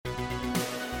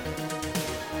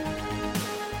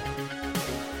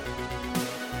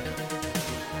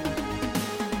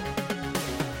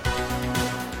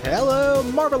Hello,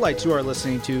 Marvelites. You are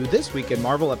listening to This Week in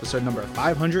Marvel, episode number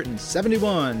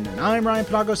 571. And I'm Ryan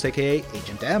Penagos, a.k.a.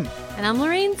 Agent M. And I'm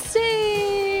Lorraine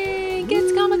Singh.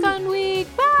 It's Comic-Con week.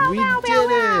 Wow, we wow, did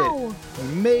wow, it. We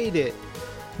made it.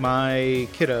 My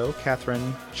kiddo,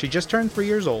 Catherine, she just turned 3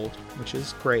 years old, which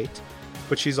is great.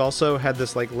 But she's also had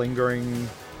this, lingering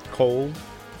cold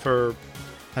for,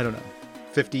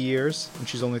 50 years, and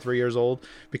she's only 3 years old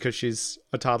because she's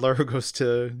a toddler who goes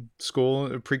to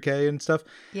school, pre-K and stuff.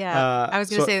 Yeah, I was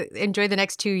going to say, enjoy the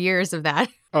next 2 years of that.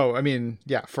 Oh, I mean,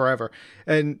 yeah, forever.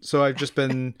 And so I've just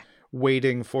been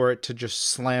waiting for it to just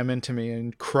slam into me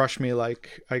and crush me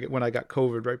when I got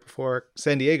COVID right before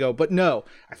San Diego. But no,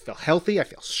 I feel healthy. I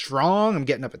feel strong. I'm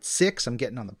getting up at 6. I'm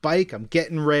getting on the bike. I'm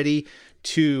getting ready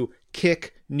to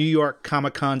kick New York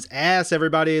Comic-Con's ass,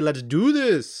 everybody. Let's do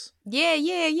this.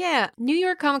 Yeah. New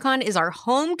York Comic-Con is our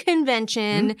home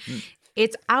convention. Mm-hmm.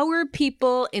 It's our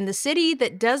people in the city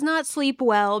that does not sleep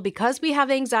well because we have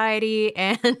anxiety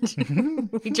and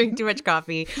we drink too much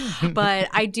coffee. But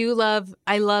I love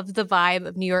the vibe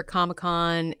of New York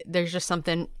Comic-Con. There's just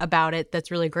something about it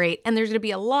that's really great. And there's going to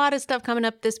be a lot of stuff coming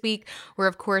up this week. We're,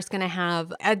 of course, going to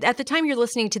have, at the time you're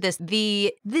listening to this,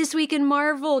 the This Week in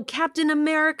Marvel Captain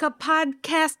America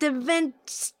podcast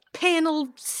event panel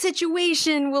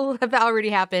situation will have already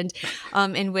happened,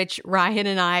 in which Ryan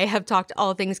and I have talked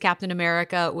all things Captain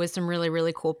America with some really,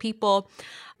 really cool people.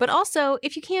 But also,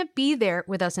 if you can't be there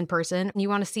with us in person and you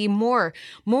want to see more,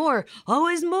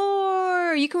 always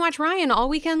more, you can watch Ryan all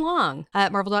weekend long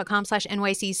at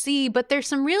marvel.com/NYCC. But there's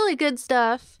some really good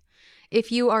stuff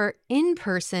if you are in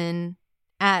person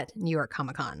at New York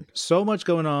Comic-Con. So much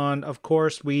going on. Of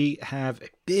course, we have a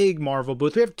big Marvel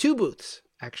booth. We have 2 booths.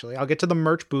 Actually, I'll get to the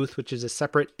merch booth, which is a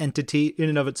separate entity in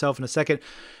and of itself in a second.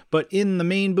 But in the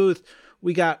main booth,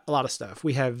 we got a lot of stuff.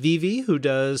 We have Vivi, who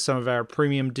does some of our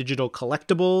premium digital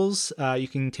collectibles. You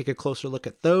can take a closer look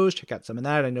at those, check out some of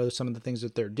that. I know some of the things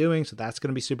that they're doing, so that's going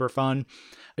to be super fun.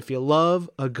 If you love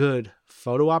a good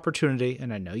photo opportunity,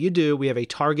 and I know you do, we have a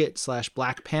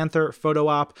Target/Black Panther photo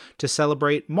op to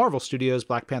celebrate Marvel Studios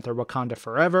Black Panther Wakanda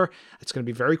Forever. It's going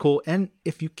to be very cool. And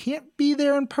if you can't be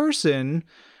there in person,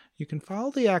 you can follow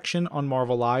the action on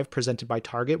Marvel Live presented by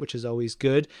Target, which is always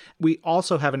good. We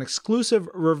also have an exclusive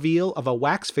reveal of a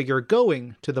wax figure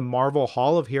going to the Marvel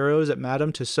Hall of Heroes at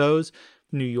Madame Tussauds,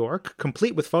 New York,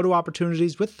 complete with photo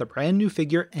opportunities with the brand new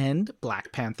figure and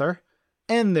Black Panther.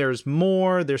 And there's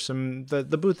more. There's some, the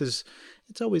booth is,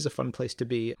 it's always a fun place to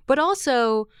be. But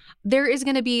also, there is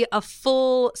going to be a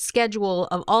full schedule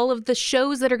of all of the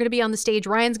shows that are going to be on the stage.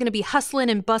 Ryan's going to be hustling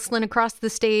and bustling across the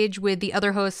stage with the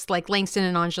other hosts like Langston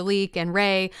and Angelique and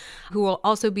Ray, who will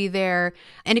also be there.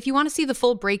 And if you want to see the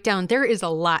full breakdown, there is a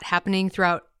lot happening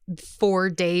throughout 4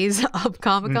 days of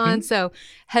Comic-Con. Mm-hmm. So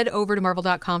head over to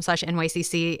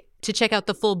marvel.com/NYCC to check out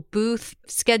the full booth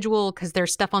schedule, because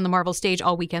there's stuff on the Marvel stage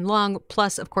all weekend long.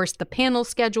 Plus, of course, the panel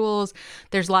schedules.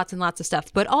 There's lots and lots of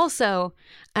stuff. But also,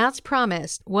 as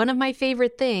promised, one of my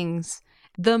favorite things,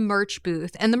 the merch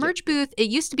booth. And the merch booth,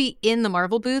 it used to be in the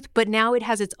Marvel booth, but now it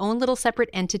has its own little separate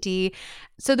entity.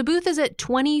 So the booth is at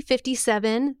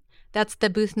 2057. That's the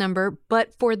booth number.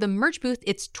 But for the merch booth,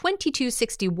 it's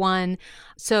 2261,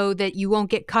 so that you won't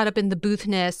get caught up in the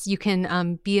boothness. You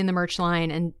can be in the merch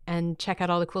line and check out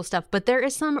all the cool stuff. But there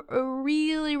is some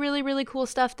really, really, really cool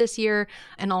stuff this year.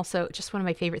 And also just one of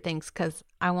my favorite things, because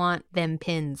I want them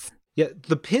pins. Yeah,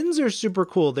 the pins are super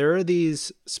cool. There are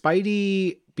these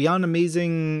Spidey Beyond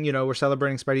Amazing, we're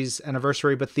celebrating Spidey's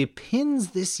anniversary, but the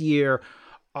pins this year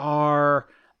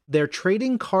they're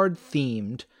trading card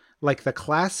themed, like the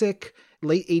classic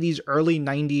late 80s, early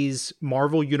 90s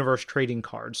Marvel Universe trading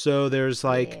cards. So there's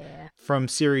from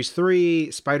Series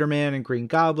 3, Spider-Man and Green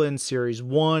Goblin, Series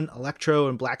 1, Electro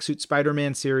and Black Suit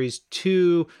Spider-Man, Series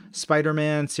 2,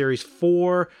 Spider-Man, Series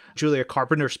 4, Julia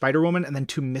Carpenter, Spider-Woman, and then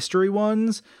 2 mystery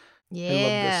ones. Yeah. I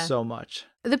love this so much.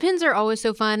 The pins are always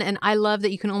so fun, and I love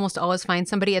that you can almost always find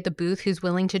somebody at the booth who's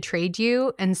willing to trade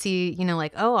you and see,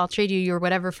 I'll trade you your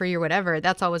whatever for your whatever.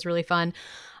 That's always really fun.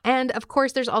 And of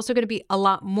course, there's also going to be a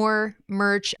lot more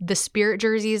merch. The Spirit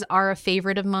jerseys are a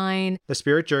favorite of mine. The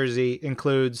Spirit jersey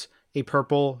includes a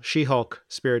purple She-Hulk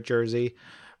Spirit jersey.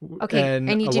 Okay,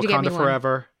 and I need a you to get me Wakanda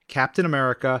Forever, Captain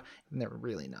America, and they're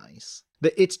really nice.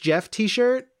 The It's Jeff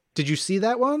t-shirt, did you see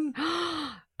that one?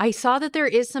 I saw that there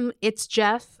is some It's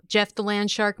Jeff the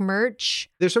Landshark merch.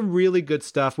 There's some really good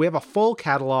stuff. We have a full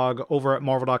catalog over at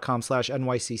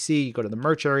marvel.com/NYCC. You go to the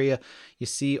merch area, you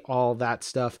see all that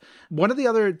stuff. One of the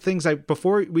other things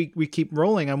before we keep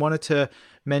rolling, I wanted to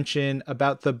mention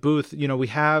about the booth. We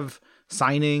have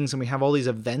signings and we have all these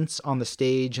events on the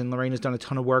stage, and Lorraine has done a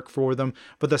ton of work for them.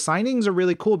 But the signings are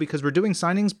really cool because we're doing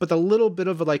signings, but a little bit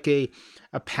of like a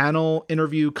panel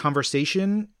interview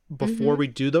conversation before we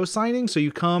do those signings. So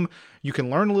you come, you can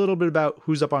learn a little bit about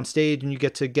who's up on stage, and you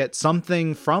get to get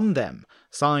something from them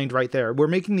signed right there. We're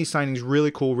making these signings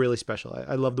really cool, really special.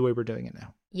 I love the way we're doing it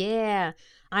now. Yeah.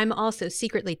 I'm also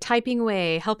secretly typing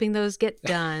away, helping those get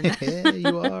done. Yeah,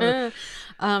 you are.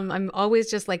 I'm always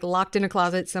just like locked in a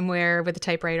closet somewhere with a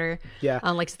typewriter. Yeah.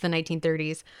 Like it's the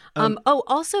 1930s.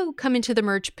 Also come into the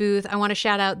merch booth. I want to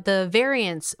shout out the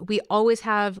variants. We always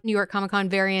have New York Comic Con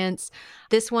variants.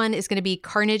 This one is going to be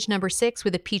Carnage #6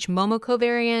 with a Peach Momoko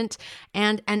variant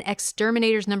and an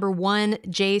Exterminators #1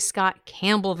 J. Scott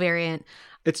Campbell variant.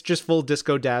 It's just full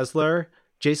Disco Dazzler.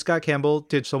 J. Scott Campbell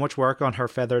did so much work on her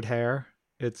feathered hair.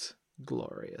 It's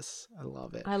glorious. I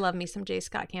love it. I love me some J.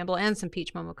 Scott Campbell and some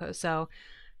Peach Momoko. So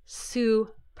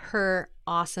super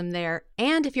awesome there.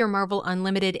 And if you're a Marvel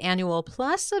Unlimited Annual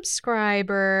Plus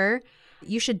subscriber,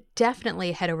 you should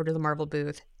definitely head over to the Marvel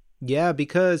booth. Yeah,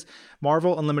 because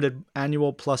Marvel Unlimited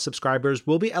Annual Plus subscribers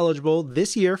will be eligible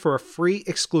this year for a free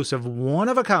exclusive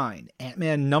one-of-a-kind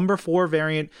Ant-Man #4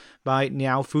 variant by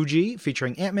Niao Fuji,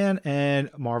 featuring Ant-Man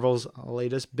and Marvel's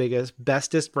latest, biggest,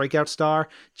 bestest breakout star,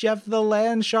 Jeff the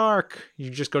Land Shark. You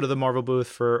just go to the Marvel booth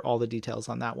for all the details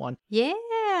on that one.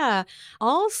 Yeah.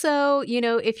 Also,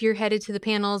 if you're headed to the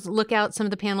panels, look out. Some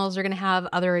of the panels are going to have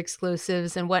other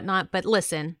exclusives and whatnot. But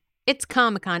listen, it's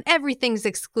Comic-Con. Everything's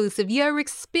exclusive. Your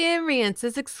experience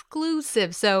is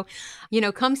exclusive. So,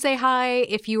 come say hi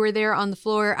if you were there on the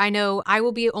floor. I know I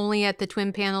will be only at the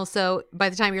twin panel. So by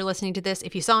the time you're listening to this,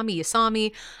 if you saw me, you saw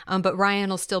me. But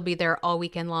Ryan will still be there all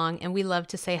weekend long. And we love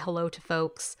to say hello to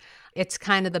folks. It's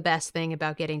kind of the best thing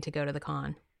about getting to go to the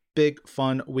con. Big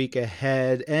fun week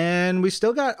ahead, and we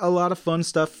still got a lot of fun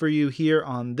stuff for you here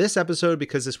on this episode,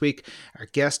 because this week our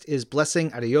guest is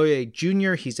Blessing Adeoye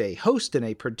Jr. He's a host and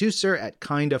a producer at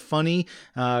Kinda Funny,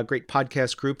 great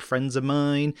podcast group, friends of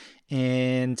mine,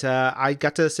 and I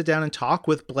got to sit down and talk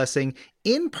with Blessing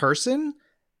in person.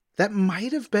 That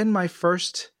might have been my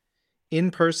first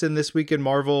in-person This Week in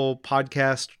Marvel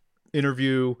podcast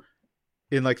interview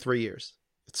in like 3 years.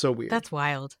 It's so weird. That's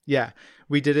wild. Yeah.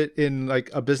 We did it in like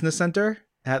a business center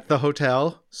at the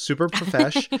hotel, super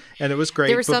profesh, and it was great.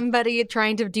 There was somebody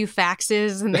trying to do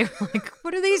faxes, and they were like,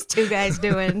 what are these two guys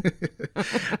doing?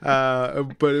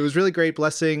 But it was really great.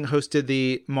 Blessing hosted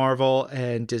the Marvel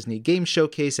and Disney Game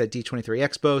Showcase at D23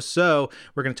 Expo. So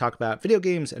we're going to talk about video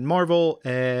games and Marvel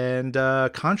and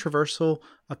controversial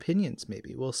opinions,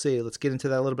 maybe. We'll see. Let's get into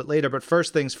that a little bit later. But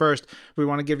first things first, we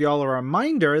want to give you all a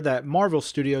reminder that Marvel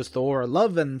Studios Thor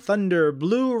Love and Thunder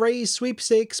Blu-ray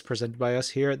sweepstakes, presented by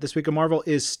us here at This Week of Marvel,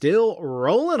 is still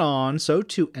rolling on. So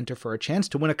to enter for a chance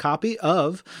to win a copy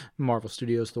of Marvel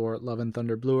Studios Thor Love and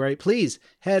Thunder Blu-ray, please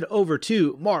head over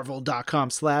to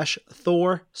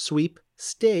marvel.com/Thor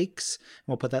sweepstakes.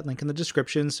 We'll put that link in the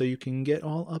description so you can get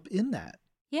all up in that.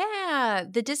 Yeah,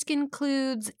 the disc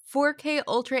includes 4K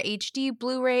Ultra HD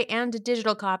Blu-ray and a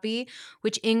digital copy,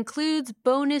 which includes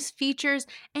bonus features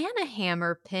and a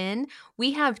hammer pin.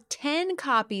 We have 10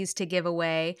 copies to give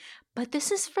away, but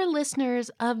this is for listeners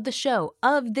of the show,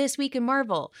 of This Week in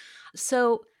Marvel.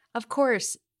 So, of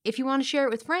course, if you want to share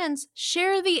it with friends,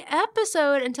 share the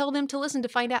episode and tell them to listen to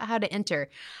find out how to enter,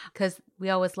 because we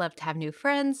always love to have new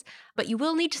friends. But you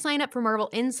will need to sign up for Marvel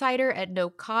Insider at no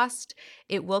cost.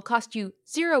 It will cost you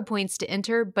 0 points to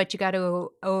enter, but you got to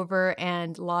go over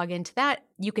and log into that.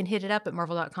 You can hit it up at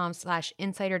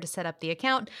marvel.com/insider to set up the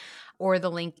account, or the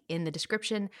link in the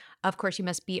description. Of course, you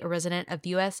must be a resident of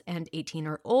the US and 18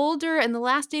 or older, and the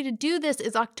last day to do this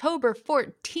is October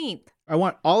 14th. I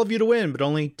want all of you to win, but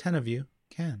only 10 of you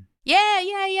can. Yeah,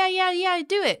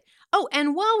 do it. Oh,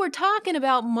 and while we're talking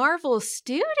about Marvel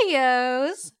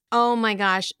Studios, oh my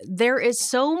gosh, there is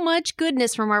so much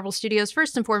goodness from Marvel Studios.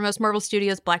 First and foremost, Marvel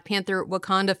Studios Black Panther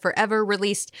Wakanda Forever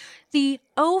released the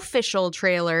official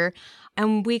trailer,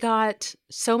 and we got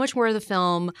so much more of the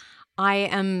film. I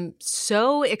am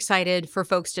so excited for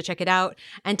folks to check it out.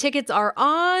 And tickets are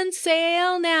on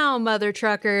sale now, mother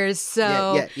truckers.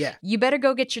 So you better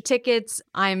go get your tickets.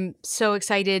 I'm so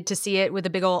excited to see it with a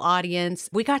big old audience.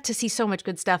 We got to see so much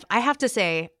good stuff. I have to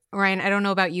say, Ryan, I don't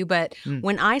know about you, but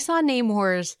when I saw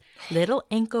Namor's little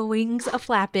ankle wings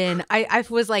a-flapping, I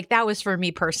was like, that was for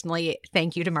me personally.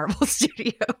 Thank you to Marvel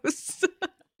Studios.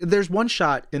 There's one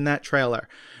shot in that trailer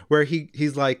where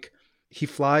he's like he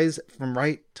flies from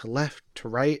right to left to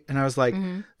right. And I was like,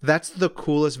 that's the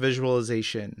coolest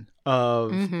visualization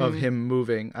of him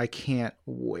moving. I can't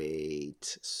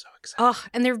wait. So excited. Oh,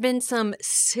 and there have been some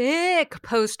sick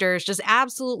posters, just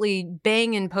absolutely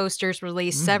banging posters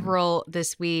released, several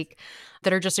this week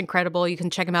that are just incredible. You can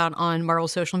check them out on Marvel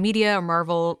social media or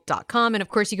marvel.com. And of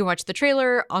course, you can watch the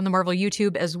trailer on the Marvel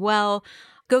YouTube as well.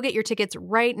 Go get your tickets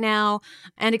right now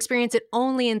and experience it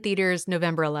only in theaters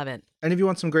November 11th. And if you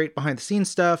want some great behind-the-scenes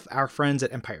stuff, our friends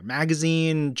at Empire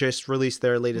Magazine just released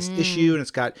their latest issue, and it's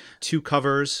got 2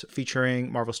 covers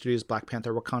featuring Marvel Studios Black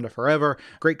Panther, Wakanda Forever.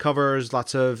 Great covers,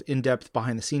 lots of in-depth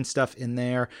behind-the-scenes stuff in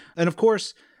there. And of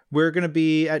course, we're going to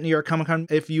be at New York Comic Con.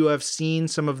 If you have seen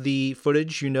some of the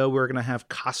footage, you know we're going to have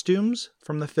costumes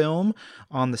from the film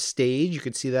on the stage. You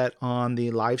could see that on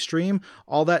the live stream,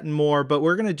 all that and more. But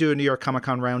we're going to do a New York Comic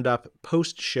Con roundup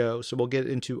post-show. So we'll get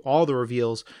into all the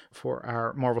reveals for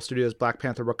our Marvel Studios Black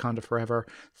Panther, Wakanda Forever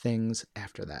things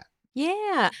after that.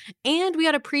 Yeah. And we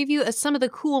got a preview of some of the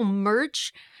cool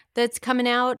merch that's coming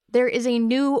out. There is a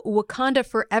new Wakanda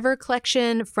Forever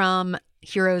collection from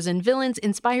Heroes and Villains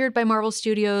inspired by Marvel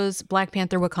Studios Black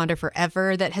Panther Wakanda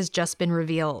Forever that has just been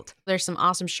revealed. There's some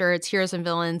awesome shirts. Heroes and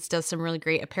Villains does some really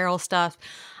great apparel stuff.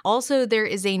 Also, there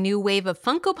is a new wave of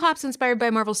Funko Pops inspired by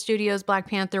Marvel Studios Black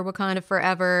Panther Wakanda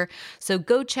Forever. So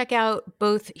go check out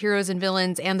both Heroes and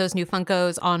Villains and those new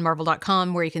Funkos on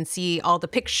marvel.com where you can see all the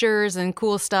pictures and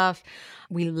cool stuff.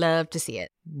 We love to see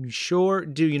it. Sure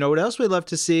do. You know what else we love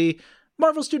to see?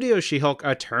 Marvel Studios She-Hulk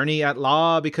Attorney at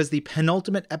Law, because the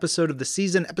penultimate episode of the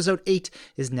season, episode 8,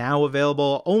 is now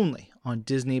available only on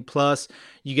Disney+.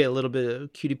 You get a little bit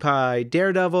of Cutie Pie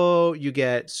Daredevil, you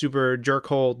get super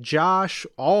jerkhole Josh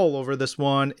all over this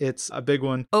one. It's a big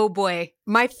one. Oh boy,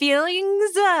 my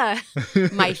feelings,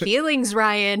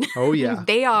 Ryan. Oh yeah.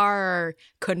 They are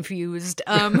confused.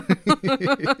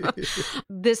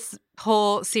 This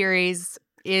whole series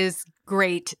is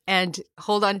great, and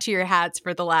hold on to your hats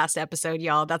for the last episode,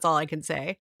 y'all. That's all I can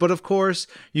say. But of course,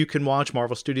 you can watch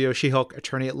Marvel Studios She-Hulk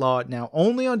Attorney at Law now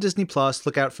only on Disney+.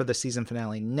 Look out for the season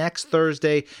finale next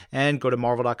Thursday, and go to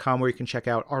marvel.com where you can check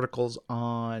out articles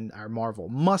on our Marvel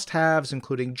must-haves,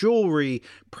 including jewelry,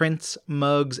 prints,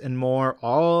 mugs, and more.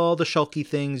 All the shulky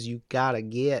things you gotta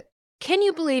get. Can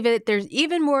you believe it? There's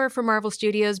even more for Marvel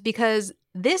Studios, because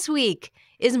this week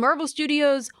is Marvel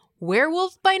Studios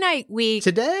Werewolf by Night week.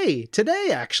 Today,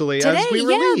 actually, as we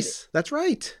release. That's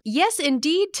right. Yes,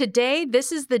 indeed. Today,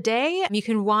 this is the day. You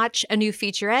can watch a new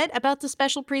featurette about the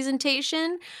special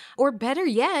presentation, or better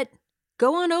yet,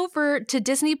 go on over to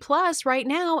Disney Plus right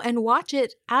now and watch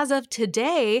it as of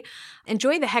today.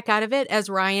 Enjoy the heck out of it, as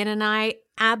Ryan and I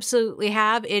absolutely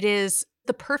have. It is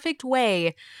the perfect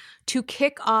way to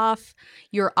kick off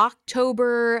your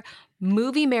October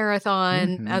movie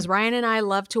marathon, as Ryan and I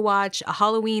love to watch a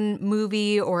Halloween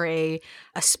movie or a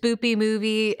spoopy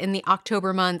movie in the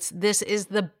October months. This is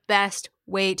the best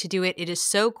way to do it. It is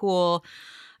so cool.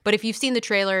 But if you've seen the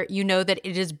trailer, you know that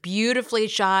it is beautifully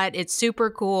shot. It's super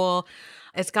cool.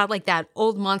 It's got like that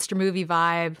old monster movie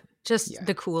vibe. Just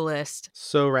the coolest.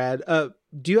 So rad.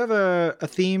 Do you have a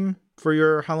theme for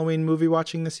your Halloween movie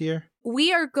watching this year?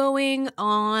 We are going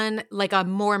on like a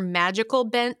more magical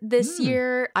bent this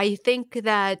year. I think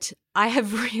that I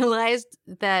have realized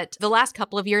that the last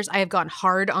couple of years I have gone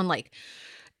hard on like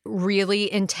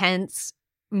really intense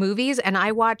movies, and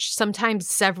I watch sometimes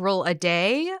several a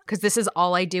day because this is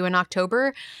all I do in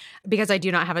October because I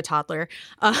do not have a toddler.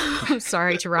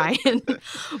 Sorry to Ryan.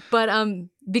 But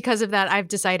because of that, I've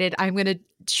decided I'm going to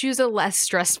choose a less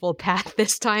stressful path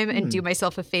this time and do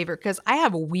myself a favor, because I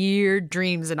have weird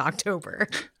dreams in October.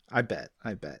 I bet.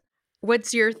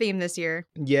 What's your theme this year?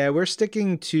 Yeah, we're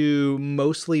sticking to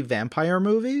mostly vampire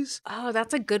movies. Oh,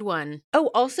 that's a good one.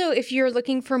 Oh, also, if you're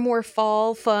looking for more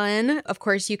fall fun, of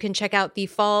course, you can check out the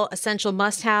fall essential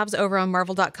must-haves over on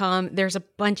marvel.com. There's a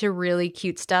bunch of really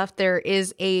cute stuff. There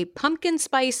is a pumpkin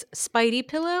spice Spidey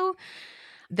pillow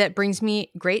that brings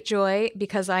me great joy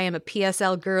because I am a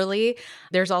PSL girly.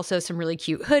 There's also some really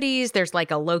cute hoodies. There's like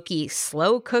a Loki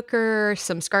slow cooker,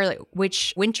 some Scarlet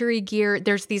Witch wintry gear.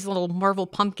 There's these little Marvel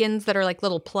pumpkins that are like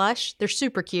little plush. They're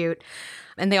super cute.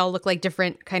 And they all look like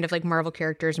different kind of like Marvel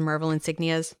characters and Marvel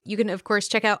insignias. You can, of course,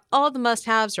 check out all the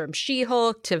must-haves from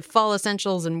She-Hulk to fall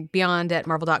essentials and beyond at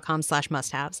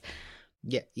marvel.com/must-haves.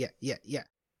 Yeah.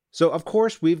 So, of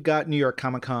course, we've got New York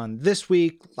Comic Con this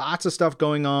week, lots of stuff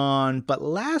going on. But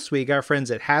last week, our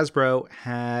friends at Hasbro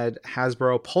had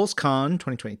Hasbro PulseCon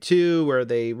 2022, where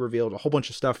they revealed a whole bunch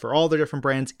of stuff for all their different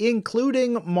brands,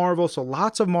 including Marvel. So,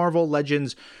 lots of Marvel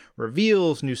Legends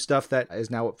reveals, new stuff that is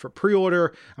now up for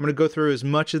pre-order. I'm going to go through as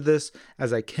much of this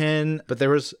as I can, but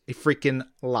there was a freaking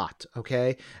lot,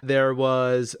 okay? There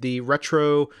was the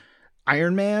retro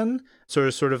Iron Man,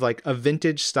 sort of like a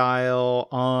vintage style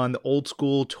on the old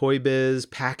school Toy Biz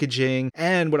packaging.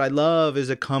 And what I love is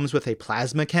it comes with a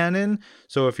plasma cannon.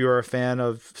 So if you're a fan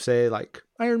of, say, like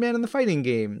Iron Man in the fighting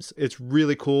games, it's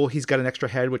really cool. He's got an extra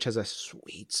head, which has a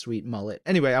sweet, sweet mullet.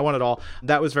 Anyway, I want it all.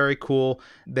 That was very cool.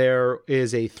 There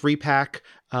is a 3-pack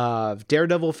of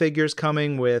Daredevil figures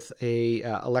coming with a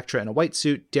Elektra in a white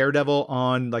suit, Daredevil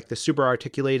on like the super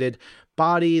articulated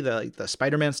body, the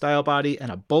Spider-Man style body,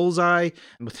 and a Bullseye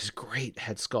with his great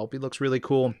head sculpt. He looks really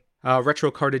cool. Retro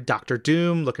carded Doctor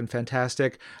Doom, looking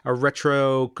fantastic. A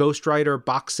retro Ghost Rider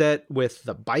box set with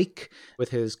the bike, with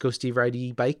his Ghosty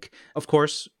Ridey bike. Of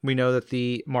course, we know that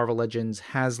the Marvel Legends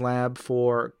HasLab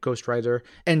for Ghost Rider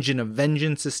Engine of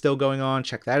Vengeance is still going on.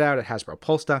 Check that out at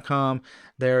HasbroPulse.com.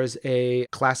 There's a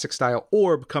classic style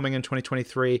orb coming in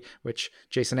 2023, which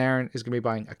Jason Aaron is going to be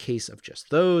buying a case of just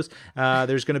those.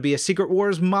 There's going to be a Secret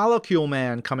Wars Molecule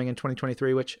Man coming in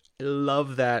 2023, which I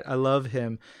love that. I love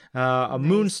him. A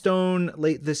Moonstone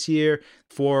late this year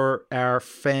for our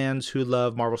fans who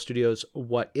love Marvel Studios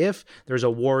What If. There's a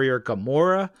Warrior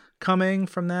Gamora coming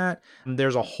from that.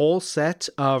 There's a whole set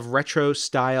of retro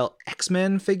style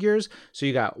X-Men figures. So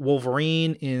you got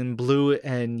Wolverine in blue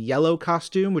and yellow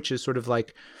costume, which is sort of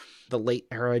like the late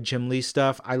era Jim Lee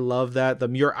stuff. I love that. The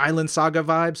Muir Island Saga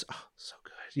vibes. Oh, so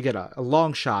good. You get a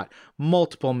long shot,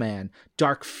 Multiple Man,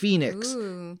 Dark Phoenix,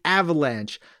 Ooh.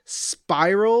 Avalanche,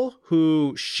 Spiral,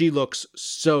 who she looks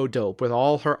so dope with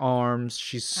all her arms.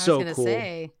 She's so cool.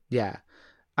 Say. Yeah.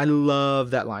 I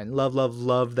love that line. Love, love,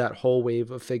 love that whole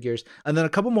wave of figures. And then a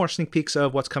couple more sneak peeks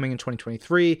of what's coming in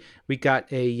 2023. We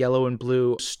got a yellow and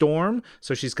blue Storm.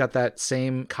 So she's got that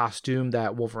same costume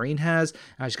that Wolverine has.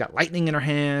 She's got lightning in her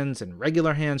hands and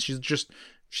regular hands. She's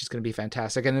going to be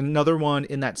fantastic. And another one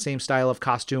in that same style of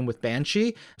costume with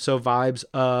Banshee. So vibes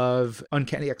of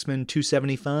Uncanny X-Men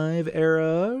 275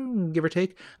 era, give or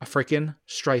take. A freaking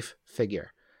Strife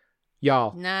figure.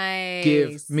 Y'all, nice.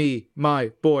 Give me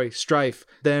my boy Strife.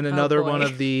 Then another one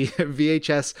of the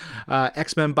VHS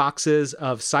X-Men boxes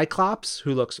of Cyclops,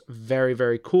 who looks very,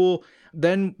 very cool.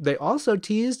 Then they also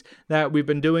teased that we've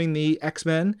been doing the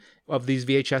X-Men of these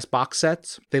VHS box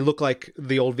sets. They look like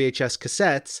the old VHS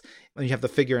cassettes, and you have the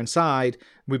figure inside.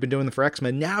 We've been doing them for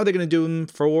X-Men. Now they're going to do them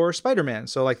for Spider-Man.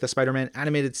 So like the Spider-Man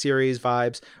animated series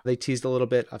vibes. They teased a little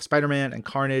bit of Spider-Man and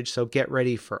Carnage, so get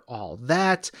ready for all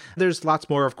that. There's lots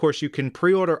more. Of course, you can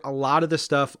pre-order a lot of the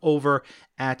stuff over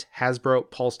at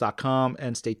HasbroPulse.com,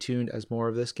 and stay tuned as more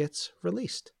of this gets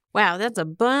released. Wow, that's a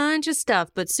bunch of stuff,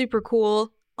 but super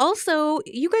cool. Also,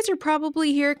 you guys are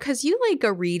probably here because you like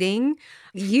a reading.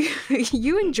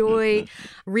 You enjoy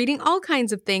reading all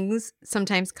kinds of things,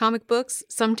 sometimes comic books,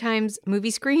 sometimes movie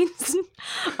screens.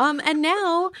 And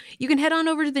now you can head on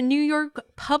over to the New York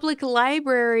Public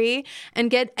Library and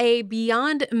get a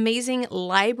Beyond Amazing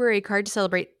library card to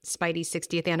celebrate Spidey's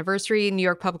 60th anniversary. New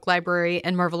York Public Library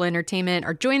and Marvel Entertainment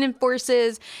are joining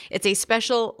forces. It's a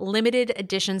special limited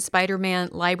edition Spider-Man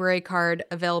library card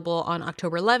available on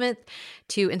October 11th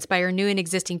to inspire new and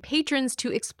existing patrons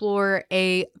to explore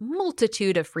a multitude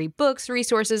of free books,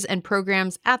 resources, and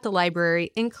programs at the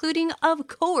library, including, of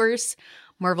course,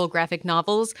 Marvel graphic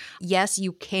novels. Yes,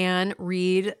 you can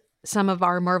read some of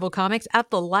our Marvel comics at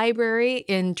the library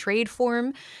in trade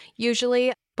form,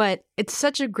 usually. But it's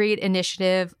such a great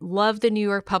initiative. Love the New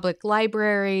York Public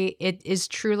Library. It is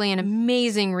truly an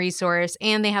amazing resource,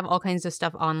 and they have all kinds of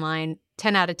stuff online.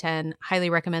 10 out of 10. Highly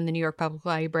recommend the New York Public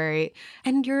Library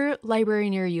and your library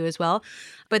near you as well.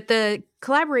 But the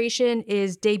collaboration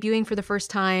is debuting for the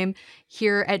first time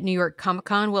here at New York Comic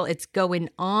Con. Well, it's going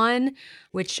on,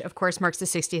 which of course marks the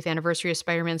 60th anniversary of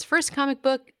Spider-Man's first comic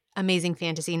book, Amazing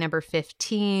Fantasy number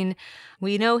 15.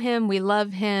 We know him, we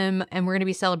love him, and we're going to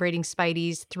be celebrating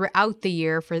Spideys throughout the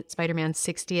year for Spider-Man's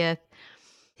 60th.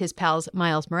 His pals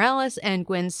Miles Morales and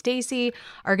Gwen Stacy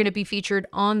are going to be featured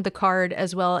on the card,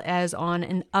 as well as on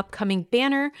an upcoming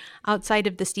banner outside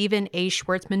of the Stephen A.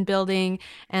 Schwartzman building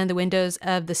and the windows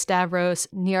of the Stavros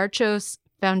Niarchos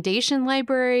Foundation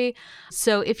Library.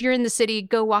 So if you're in the city,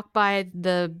 go walk by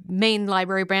the main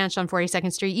library branch on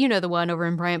 42nd Street. You know, the one over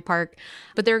in Bryant Park.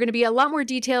 But there are going to be a lot more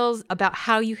details about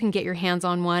how you can get your hands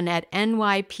on one at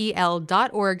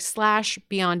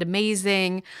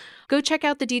nypl.org/beyondamazing. Go check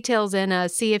out the details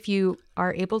and see if you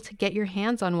are able to get your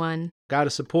hands on one. Gotta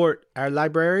support our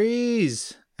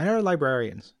libraries and our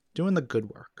librarians doing the good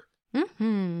work.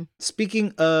 Mm-hmm.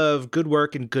 Speaking of good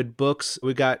work and good books,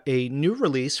 we got a new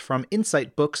release from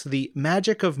Insight Books, the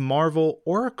Magic of Marvel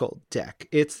Oracle deck.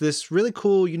 It's this really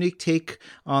cool, unique take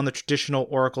on the traditional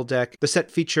Oracle deck. The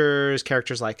set features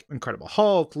characters like Incredible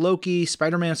Hulk, Loki,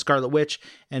 Spider-Man, Scarlet Witch,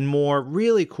 and more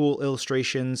really cool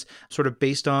illustrations, sort of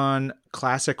based on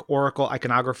classic Oracle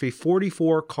iconography.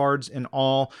 44 cards in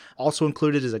all. Also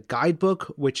included is a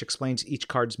guidebook, which explains each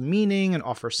card's meaning and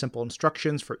offers simple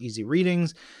instructions for easy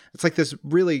readings. It's like this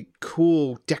really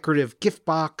cool decorative gift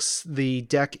box. The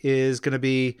deck is going to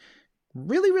be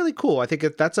really, really cool. I think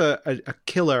that's a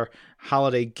killer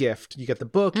holiday gift. You get the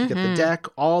book, you get the deck,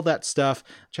 all that stuff.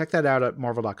 Check that out at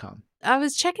marvel.com. I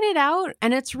was checking it out,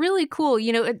 and it's really cool.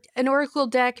 You know, an Oracle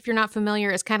deck, if you're not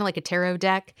familiar, is kind of like a tarot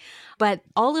deck. But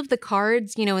all of the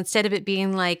cards, you know, instead of it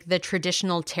being like the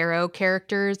traditional tarot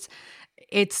characters,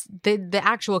 it's the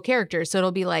actual characters. So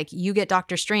it'll be like, you get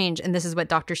Doctor Strange, and this is what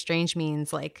Doctor Strange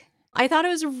means. Like, I thought it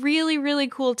was a really, really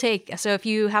cool take. So if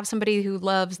you have somebody who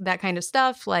loves that kind of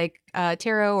stuff, like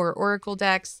tarot or Oracle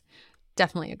decks,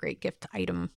 definitely a great gift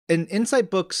item. And Insight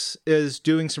Books is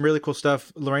doing some really cool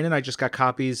stuff. Lorraine and I just got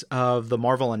copies of the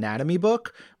Marvel Anatomy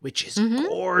book, which is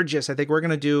gorgeous. I think we're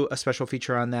going to do a special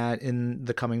feature on that in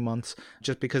the coming months,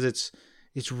 just because it's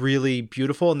really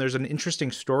beautiful and there's an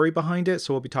interesting story behind it.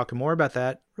 So we'll be talking more about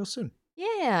that real soon.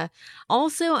 Yeah.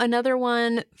 Also, another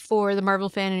one for the Marvel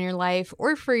fan in your life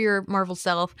or for your Marvel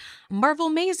self, Marvel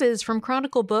Mazes from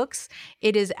Chronicle Books.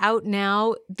 It is out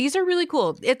now. These are really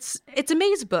cool. It's a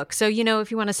maze book. So, you know, if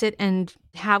you want to sit and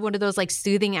have one of those like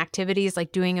soothing activities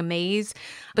like doing a maze,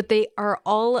 but they are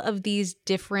all of these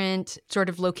different sort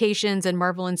of locations and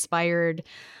Marvel inspired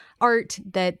art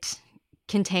that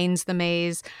contains the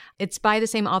maze. It's by the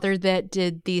same author that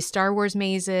did the Star Wars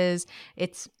mazes.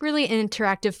 It's really an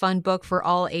interactive, fun book for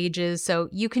all ages. So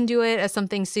you can do it as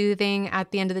something soothing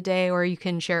at the end of the day, or you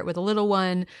can share it with a little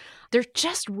one. They're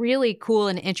just really cool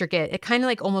and intricate. It kind of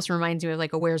like almost reminds me of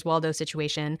like a Where's Waldo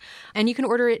situation. And you can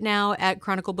order it now at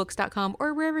chroniclebooks.com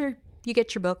or wherever you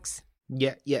get your books.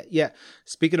 Yeah.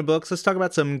 Speaking of books, let's talk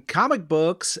about some comic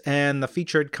books and the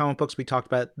featured comic books we talked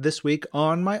about this week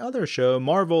on my other show,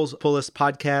 Marvel's Pull List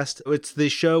Podcast. It's the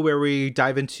show where we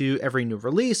dive into every new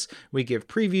release. We give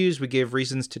previews. We give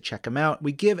reasons to check them out.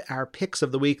 We give our picks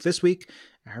of the week. This week,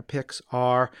 our picks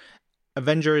are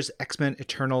Avengers, X-Men,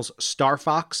 Eternals, Star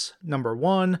Fox, number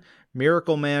 1,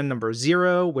 Miracle Man, number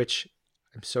 0, which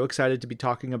I'm so excited to be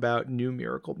talking about new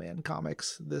Miracle Man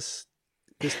comics this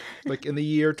like in the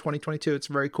year 2022. It's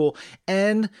very cool.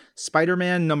 And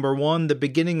Spider-Man number 1, the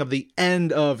beginning of the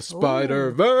end of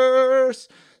Spider-Verse.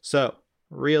 So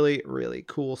really, really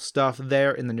cool stuff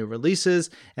there in the new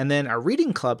releases. And then our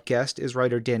reading club guest is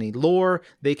writer Danny Lore.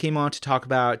 They came on to talk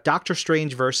about Doctor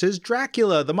Strange versus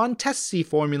Dracula, the Montesi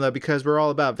formula, because we're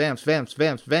all about vamps.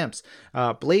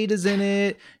 Blade is in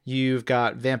it. You've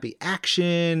got vampy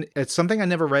action. It's something I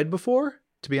never read before,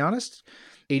 to be honest.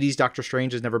 80s Doctor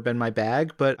Strange has never been my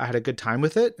bag, but I had a good time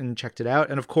with it and checked it out.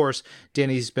 And of course,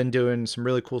 Danny's been doing some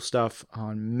really cool stuff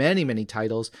on many, many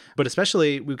titles, but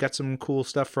especially we've got some cool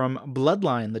stuff from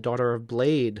Bloodline, the daughter of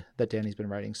Blade, that Danny's been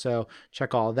writing. So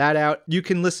check all that out. You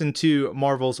can listen to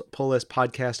Marvel's Pull List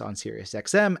Podcast on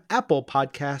SiriusXM, Apple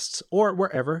Podcasts, or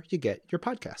wherever you get your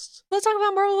podcasts. Let's talk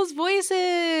about Marvel's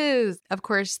voices. Of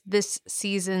course, this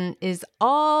season is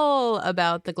all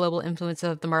about the global influence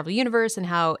of the Marvel Universe and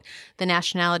how the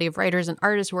nationality of writers and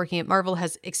artists working at Marvel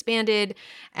has expanded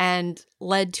and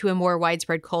led to a more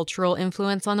widespread cultural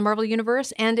influence on the Marvel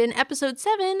Universe. And in episode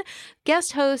 7,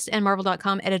 guest host and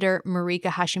Marvel.com editor Marika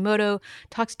Hashimoto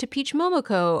talks to Peach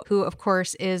Momoko, who of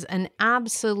course is an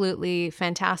absolutely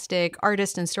fantastic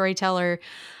artist and storyteller.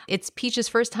 It's Peach's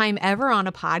first time ever on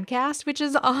a podcast, which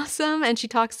is awesome. And she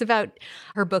talks about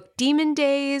her book Demon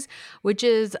Days, which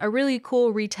is a really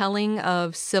cool retelling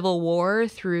of Civil War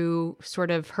through sort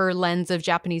of her lens of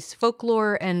Japanese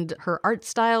folklore and her art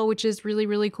style, which is really,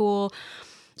 really cool.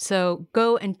 So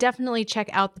go and definitely check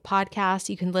out the podcast.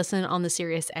 You can listen on the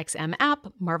SiriusXM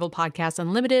app, Marvel Podcasts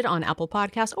Unlimited on Apple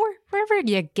Podcasts, or wherever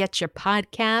you get your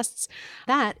podcasts.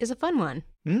 That is a fun one.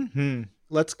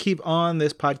 let's keep on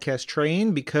this podcast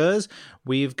train because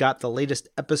we've got the latest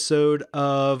episode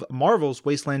of Marvel's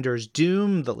Wastelanders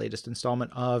Doom, the latest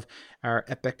installment of our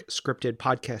epic scripted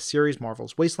podcast series,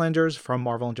 Marvel's Wastelanders, from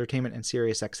Marvel Entertainment and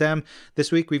SiriusXM.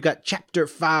 This week, we've got Chapter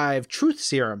 5, Truth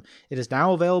Serum. It is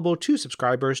now available to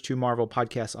subscribers to Marvel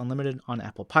Podcasts Unlimited on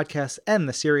Apple Podcasts and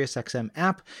the SiriusXM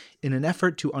app. In an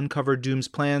effort to uncover Doom's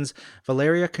plans,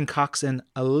 Valeria concocts an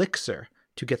elixir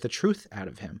to get the truth out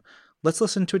of him. Let's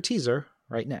listen to a teaser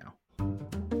right now.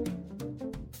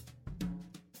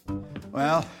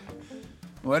 Well,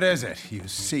 what is it you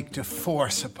seek to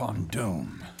force upon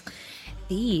Doom?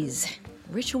 These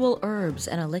ritual herbs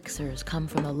and elixirs come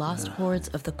from the lost hordes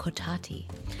of the Kotati.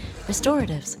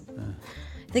 Restoratives.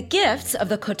 The gifts of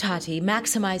the Kotati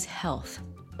maximize health,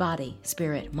 body,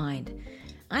 spirit, mind.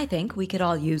 I think we could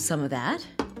all use some of that.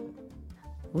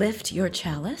 Lift your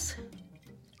chalice,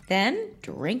 then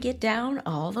drink it down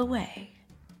all the way.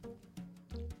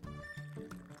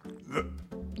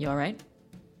 You all right?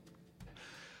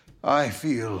 I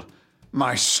feel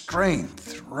my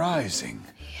strength rising.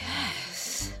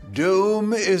 Yes.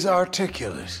 Doom is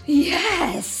articulate.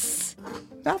 Yes!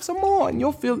 Have some more and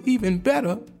you'll feel even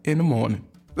better in the morning.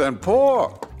 Then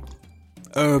pour.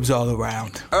 Herbs all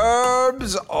around.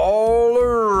 Herbs all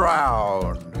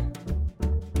around.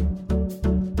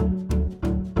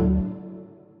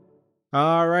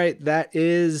 All right, that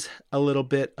is a little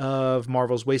bit of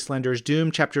Marvel's Wastelanders Doom.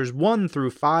 Chapters 1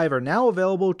 through 5 are now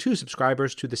available to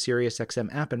subscribers to the SiriusXM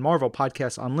app and Marvel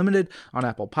Podcasts Unlimited on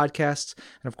Apple Podcasts.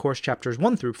 And of course, chapters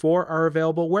 1 through 4 are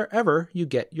available wherever you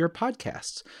get your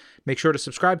podcasts. Make sure to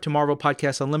subscribe to Marvel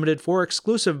Podcasts Unlimited for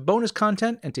exclusive bonus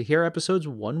content and to hear episodes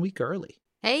 1 week early.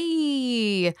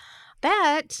 Hey,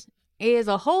 that is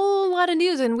a whole lot of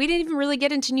news, and we didn't even really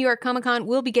get into New York Comic Con.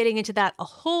 We'll be getting into that a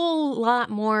whole lot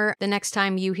more the next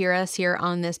time you hear us here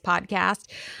on this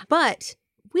podcast. But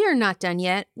we are not done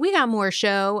yet. We got more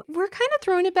show. We're kind of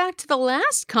throwing it back to the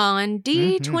last con,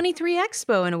 D23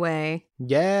 Expo in a way.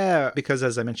 Yeah, because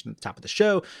as I mentioned at the top of the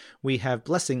show, we have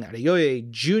Blessing Adeoye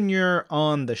Jr.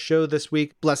 on the show this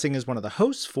week. Blessing is one of the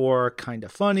hosts for Kinda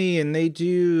Funny, and they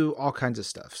do all kinds of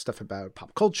stuff about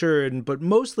pop culture, but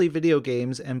mostly video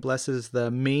games, and Bless is the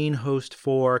main host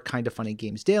for Kinda Funny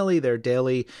Games Daily, their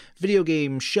daily video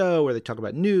game show where they talk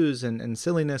about news and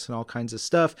silliness and all kinds of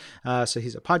stuff. So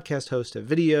he's a podcast host, a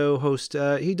video host.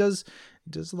 He does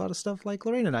a lot of stuff like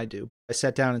Lorraine and I do. I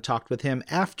sat down and talked with him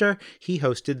after he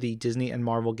hosted the Disney and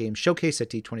Marvel Games Showcase at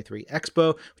D23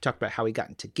 Expo. We talked about how he got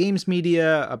into games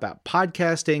media, about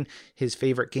podcasting, his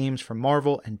favorite games from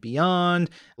Marvel and beyond,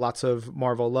 lots of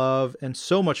Marvel love, and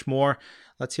so much more.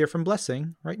 Let's hear from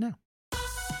Blessing right now.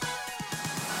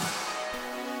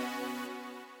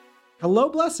 Hello,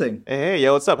 Blessing. Hey,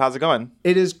 yo, what's up? How's it going?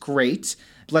 It is great.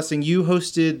 Blessing, you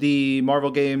hosted the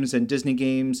Marvel Games and Disney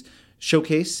Games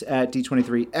Showcase at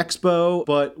D23 Expo,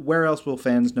 but where else will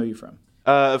fans know you from?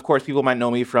 Of course, people might know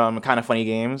me from Kinda Funny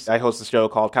Games. I host a show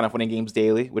called Kinda Funny Games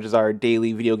Daily, which is our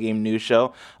daily video game news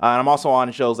show. And I'm also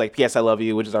on shows like P.S. I Love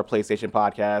You, which is our PlayStation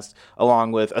podcast,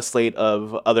 along with a slate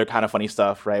of other Kinda Funny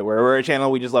stuff, right? Where we're a channel,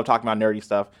 we just love talking about nerdy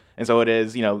stuff. And so it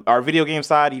is, our video game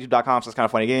side,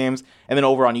 youtube.com/kindafunnygames. And then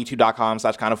over on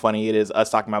youtube.com/kindafunny, it is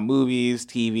us talking about movies,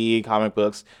 TV, comic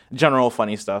books, general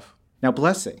funny stuff. Now,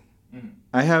 Blessing,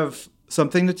 I have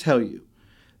something to tell you.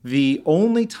 The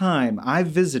only time I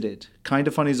visited Kinda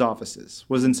Funny's offices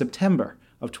was in September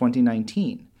of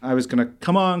 2019. I was going to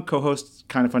come on, co-host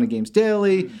Kinda Funny Games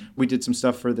Daily. We did some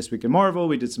stuff for This Week in Marvel.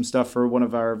 We did some stuff for one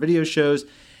of our video shows.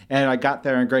 And I got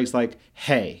there and Greg's like,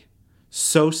 hey,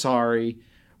 so sorry.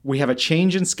 We have a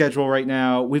change in schedule right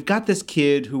now. We've got this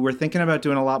kid who we're thinking about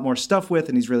doing a lot more stuff with,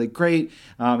 and he's really great.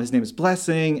 His name is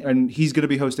Blessing, and he's going to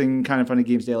be hosting Kinda Funny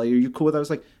Games Daily. Are you cool with that? I was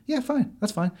like, yeah, fine.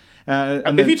 That's fine.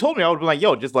 If you told me, I would have been like,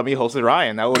 yo, just let me host with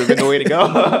Ryan. That would have been the way to go.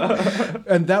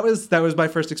 And that was my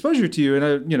first exposure to you.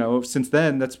 And, since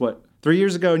then, that's 3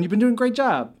 years ago, and you've been doing a great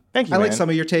job. Thank you, I like man. some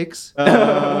of your takes.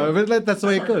 But that's the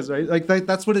way it goes, right?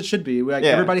 That's what it should be.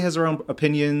 Everybody has their own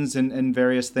opinions and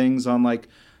various things on,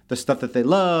 the stuff that they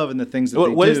love and the things that they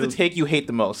do. What is the take you hate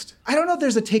the most? I don't know if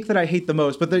there's a take that I hate the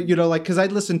most, but because I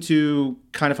listen to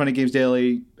Kinda Funny Games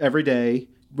Daily every day.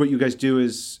 What you guys do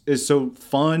is so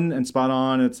fun and spot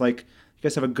on. It's like you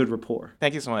guys have a good rapport.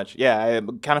 Thank you so much. Yeah,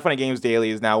 Kinda Funny Games Daily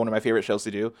is now one of my favorite shows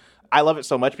to do. I love it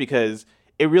so much because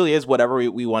it really is whatever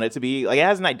we want it to be. It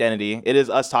has an identity. It is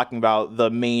us talking about the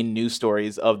main news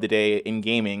stories of the day in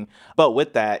gaming. But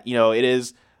with that, it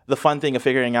is the fun thing of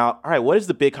figuring out, all right, what is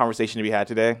the big conversation to be had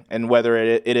today? And whether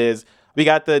it is, we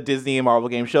got the Disney and Marvel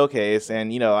game showcase,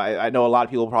 and I know a lot of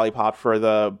people probably popped for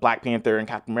the Black Panther and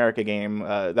Captain America game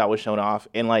that was shown off,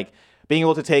 and being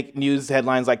able to take news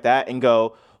headlines like that and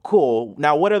go, cool,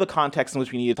 now what are the contexts in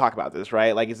which we need to talk about this,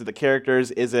 right? Like, is it the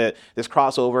characters? Is it this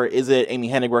crossover? Is it Amy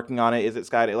Hennig working on it? Is it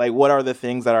Sky? Like, what are the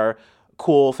things that are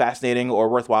cool, fascinating, or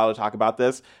worthwhile to talk about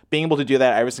this? Being able to do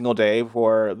that every single day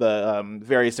for the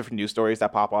various different news stories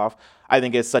that pop off, I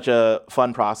think is such a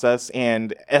fun process,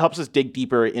 and it helps us dig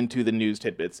deeper into the news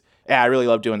tidbits. Yeah, I really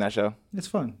love doing that show. It's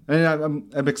fun.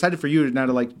 And I'm excited for you now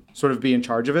to like sort of be in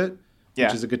charge of it, Yeah.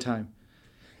 which is a good time.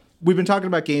 We've been talking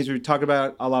about games. We've talked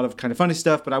about a lot of kind of funny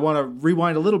stuff, but I want to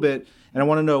rewind a little bit, and I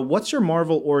want to know, what's your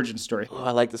Marvel origin story? Oh, I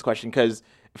like this question because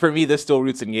for me, this still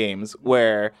roots in games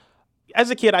where as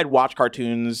a kid, I'd watch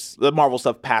cartoons, the Marvel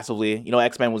stuff passively. You know,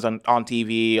 X-Men was on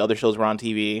TV, other shows were on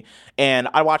TV, and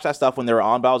I watched that stuff when they were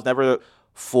on, but I was never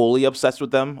fully obsessed with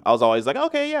them. I was always like,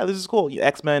 okay, yeah, this is cool.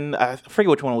 X-Men, I forget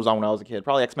which one was on when I was a kid.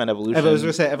 Probably X-Men Evolution. I was going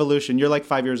to say Evolution. You're like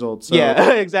 5 years old. So.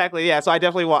 Yeah, exactly. Yeah, so I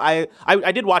definitely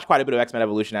I did watch quite a bit of X-Men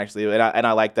Evolution actually, and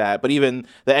I like that. But even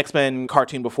the X-Men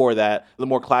cartoon before that, the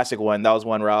more classic one, that was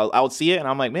one where I would see it and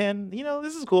I'm like, man, you know,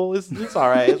 this is cool. It's all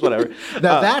right. It's whatever.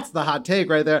 Now that's the hot take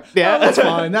right there. Yeah, that's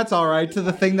fine. That's all right. To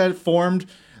the thing that formed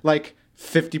like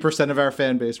 50% of our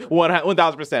fan base.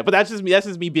 1,000%. But that's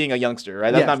just me being a youngster, right?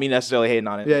 That's not me necessarily hating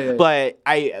on it. Yeah.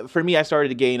 But for me, I started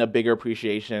to gain a bigger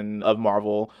appreciation of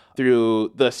Marvel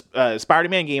through the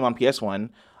Spider-Man game on PS1,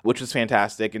 which was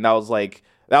fantastic. And that was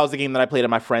the game that I played at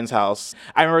my friend's house.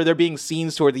 I remember there being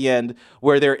scenes toward the end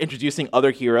where they're introducing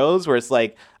other heroes, where it's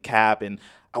like Cap, and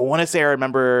I want to say I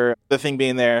remember the Thing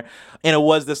being there, and it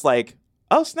was this like,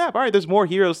 oh, snap. All right, there's more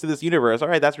heroes to this universe. All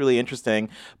right, that's really interesting.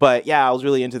 But yeah, I was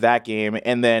really into that game.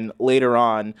 And then later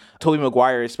on, Tobey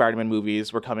Maguire's Spider-Man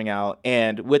movies were coming out.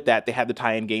 And with that, they had the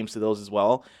tie-in games to those as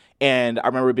well. And I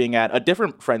remember being at a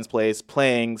different friend's place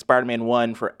playing Spider-Man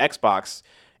 1 for Xbox.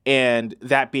 And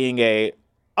that being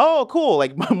oh, cool,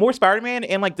 like more Spider-Man,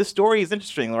 and like this story is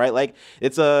interesting, right? Like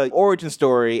it's a origin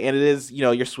story, and it is, you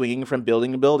know, you're swinging from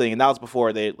building to building, and that was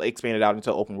before they expanded out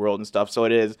into open world and stuff. So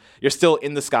it is, you're still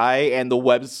in the sky, and the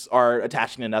webs are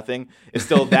attaching to nothing. It's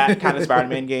still that kind of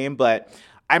Spider-Man game, but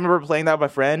I remember playing that with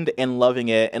my friend and loving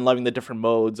it, and loving the different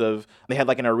modes of, they had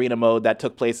like an arena mode that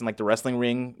took place in like the wrestling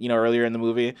ring, you know, earlier in the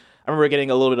movie. I remember getting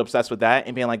a little bit obsessed with that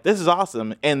and being like, this is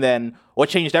awesome. And then what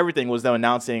changed everything was them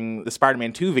announcing the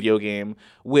Spider-Man 2 video game,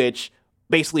 which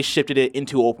basically shifted it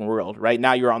into open world, right?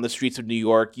 Now you're on the streets of New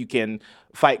York. You can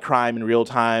fight crime in real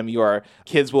time. Your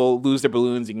kids will lose their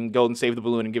balloons. You can go and save the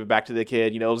balloon and give it back to the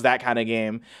kid. You know, it was that kind of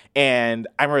game. And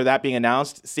I remember that being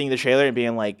announced, seeing the trailer and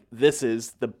being like, this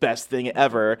is the best thing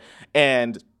ever.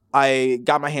 And I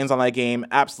got my hands on that game,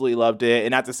 absolutely loved it.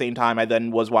 And at the same time, I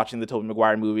then was watching the Tobey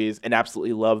Maguire movies and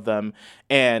absolutely loved them.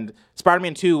 And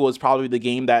Spider-Man 2 was probably the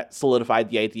game that solidified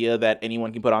the idea that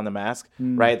anyone can put on the mask,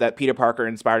 right? That Peter Parker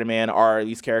and Spider-Man are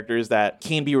these characters that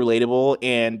can be relatable,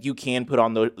 and you can put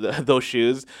on those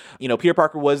shoes. You know, Peter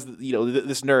Parker was, you know,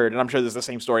 this nerd, and I'm sure there's the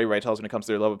same story Ray tells when it comes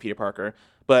to their love of Peter Parker.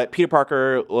 But Peter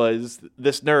Parker was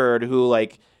this nerd who,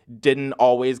 like, didn't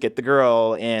always get the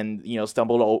girl, and, you know,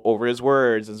 stumbled over his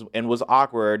words and was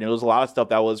awkward, and it was a lot of stuff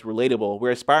that was relatable,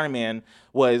 whereas Spider-Man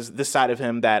was the side of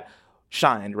him that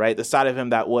shined, right? The side of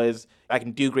him that was, I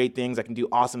can do great things, I can do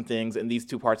awesome things, and these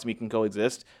two parts of me can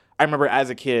coexist. I remember as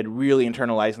a kid really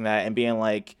internalizing that and being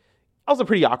like, I was a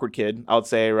pretty awkward kid, I would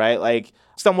say, right? Like,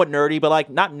 somewhat nerdy, but like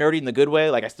not nerdy in the good way.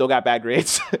 Like, I still got bad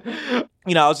grades.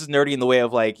 You know, I was just nerdy in the way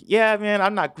of like, yeah, man,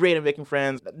 I'm not great at making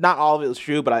friends. Not all of it was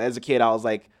true, but as a kid, I was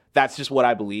like, that's just what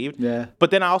I believed. Yeah.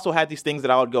 But then I also had these things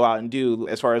that I would go out and do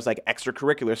as far as like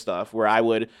extracurricular stuff, where I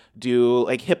would do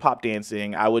like hip hop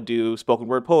dancing. I would do spoken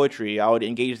word poetry. I would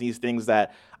engage in these things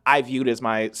that I viewed as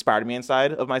my Spider-Man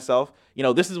side of myself. You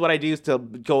know, this is what I do to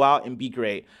go out and be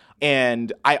great.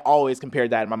 And I always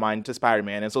compared that in my mind to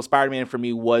Spider-Man. And so Spider-Man for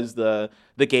me was the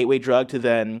gateway drug to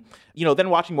then, you know, then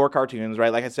watching more cartoons,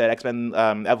 right? Like I said, X-Men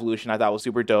Evolution I thought was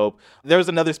super dope. There was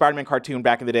another Spider-Man cartoon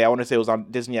back in the day. I want to say it was on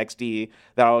Disney XD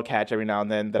that I would catch every now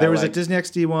and then. There was a Disney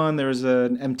XD one. There was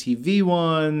an MTV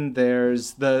one.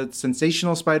 There's the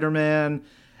Sensational Spider-Man.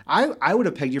 I would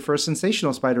have pegged you for a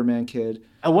Sensational Spider-Man kid.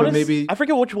 I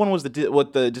forget which one was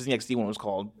what the Disney XD one was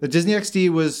called. The Disney XD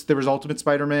was, there was Ultimate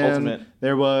Spider-Man. Ultimate.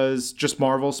 There was just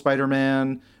Marvel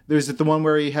Spider-Man. There was the one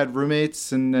where he had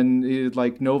roommates, and then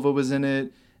like Nova was in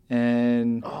it.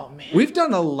 And oh man, we've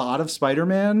done a lot of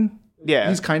Spider-Man. Yeah,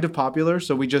 he's kind of popular,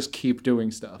 so we just keep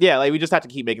doing stuff. Yeah, like we just have to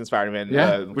keep making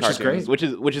Spider-Man. Which is great. Which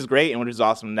is great and which is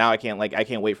awesome. Now I can't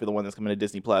wait for the one that's coming to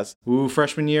Disney Plus. Ooh,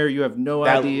 freshman year, you have no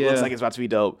idea. That looks like it's about to be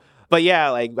dope. But yeah,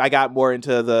 like I got more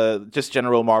into the just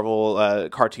general Marvel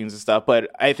cartoons and stuff.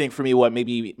 But I think for me, what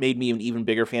maybe made me an even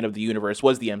bigger fan of the universe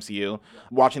was the MCU.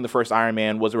 Watching the first Iron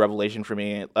Man was a revelation for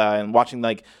me, and watching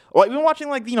even watching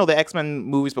the X-Men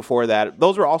movies before that,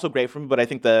 those were also great for me. But I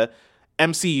think the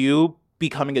MCU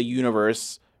becoming a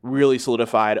universe really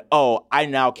solidified, I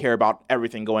now care about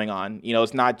everything going on.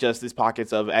 It's not just these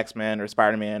pockets of X-Men or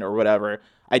Spider-Man or whatever.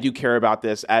 I do care about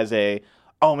this as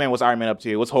oh man, what's Iron Man up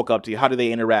to? What's Hulk up to? How do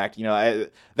they interact? That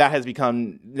has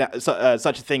become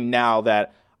such a thing now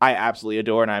that I absolutely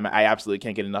adore and I absolutely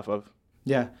can't get enough of.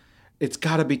 Yeah. It's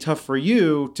got to be tough for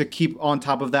you to keep on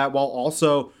top of that while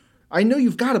also, I know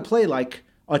you've got to play like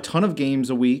a ton of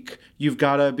games a week. You've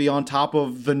got to be on top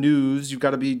of the news. You've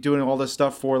got to be doing all this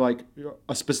stuff for like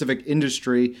a specific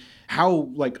industry. How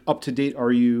like up to date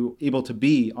are you able to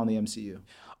be on the MCU?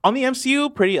 On the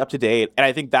MCU, pretty up to date. And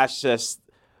I think that's just,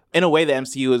 in a way, the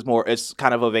MCU it's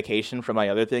kind of a vacation from my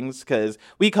other things, because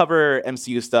we cover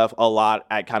MCU stuff a lot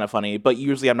at Kind of Funny, but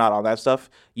usually I'm not on that stuff.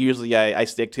 Usually I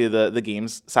stick to the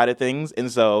games side of things. And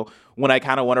so when I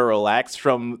kind of want to relax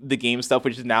from the game stuff,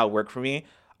 which is now work for me,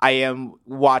 I am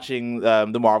watching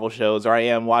the Marvel shows, or I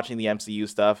am watching the MCU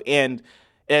stuff. And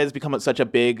it has become such a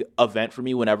big event for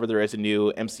me whenever there is a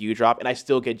new MCU drop, and I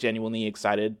still get genuinely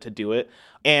excited to do it.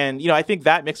 And, I think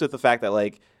that mixed with the fact that,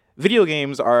 like, video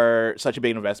games are such a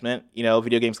big investment.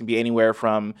 Video games can be anywhere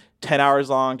from 10 hours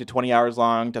long to 20 hours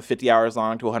long to 50 hours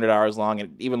long to 100 hours long,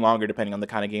 and even longer depending on the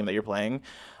kind of game that you're playing.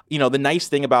 The nice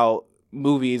thing about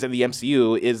movies and the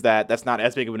MCU is that that's not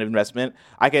as big of an investment.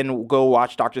 I can go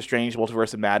watch Doctor Strange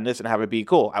Multiverse of Madness and have it be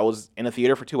cool. I was in a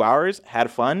theater for 2 hours, had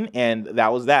fun, and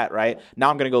that was that, right? Now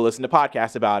I'm going to go listen to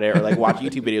podcasts about it or like watch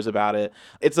YouTube videos about it.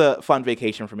 It's a fun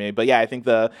vacation for me. But yeah, I think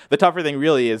the tougher thing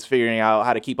really is figuring out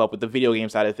how to keep up with the video game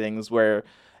side of things, where,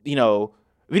 video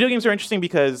games are interesting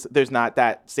because there's not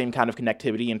that same kind of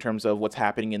connectivity in terms of what's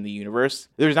happening in the universe.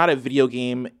 There's not a video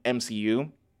game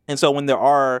MCU. And so when there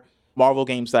are Marvel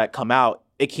games that come out,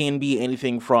 it can be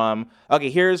anything from, okay,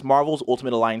 here's Marvel's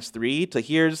Ultimate Alliance 3, to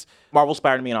here's Marvel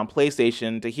Spider-Man on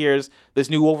PlayStation, to here's this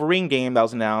new Wolverine game that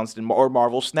was announced, or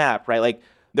Marvel Snap, right? Like,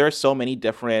 there are so many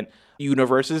different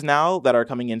universes now that are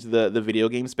coming into the video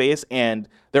game space, and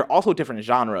they're also different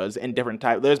genres and different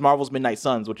types. There's Marvel's Midnight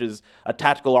Suns, which is a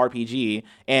tactical RPG,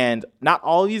 and not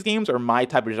all of these games are my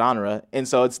type of genre. And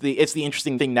so it's the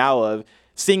interesting thing now of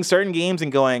seeing certain games and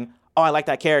going, I like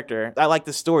that character, I like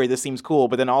this story, this seems cool,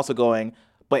 but then also going,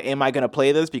 but am I going to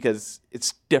play this because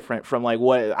it's different from like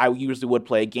what I usually would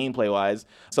play gameplay wise?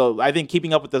 So I think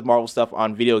keeping up with this Marvel stuff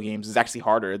on video games is actually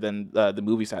harder than the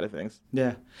movie side of things.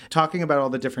 Yeah. Talking about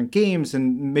all the different games,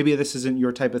 and maybe this isn't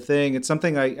your type of thing, it's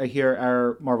something I hear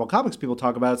our Marvel Comics people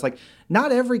talk about. It's like,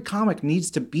 not every comic needs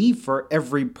to be for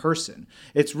every person.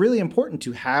 It's really important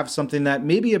to have something that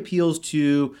maybe appeals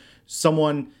to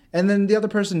someone, and then the other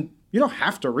person, you don't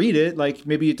have to read it. Like,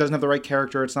 maybe it doesn't have the right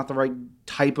character. It's not the right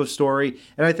type of story.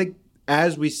 And I think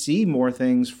as we see more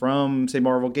things from, say,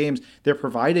 Marvel games, they're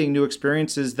providing new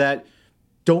experiences that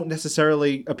don't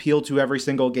necessarily appeal to every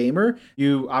single gamer.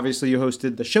 You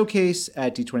hosted the showcase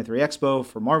at D23 Expo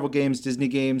for Marvel games, Disney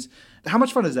games. How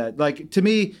much fun is that? Like, to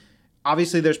me,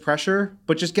 obviously there's pressure,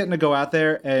 but just getting to go out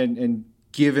there and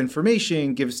give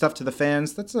information, give stuff to the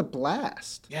fans, that's a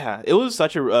blast. Yeah, it was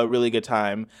such a really good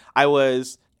time. I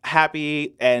was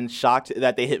happy and shocked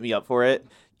that they hit me up for it.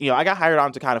 I got hired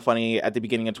on to Kind of Funny at the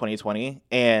beginning of 2020,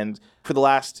 and for the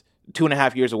last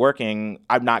 2.5 years of working,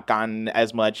 I've not gotten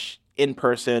as much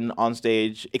in-person,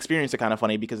 on-stage experience at Kind of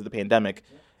Funny because of the pandemic.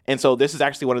 And so this is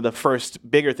actually one of the first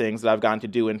bigger things that I've gotten to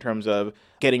do in terms of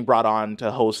getting brought on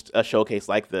to host a showcase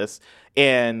like this.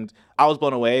 And I was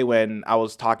blown away when I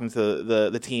was talking to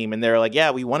the team, and they were like,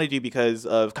 yeah, we wanted you because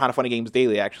of Kind of Funny Games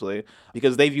Daily, actually,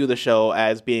 because they view the show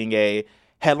as being a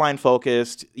headline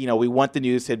focused. We want the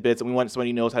news tidbits, and we want somebody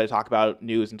who knows how to talk about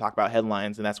news and talk about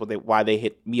headlines, and that's why they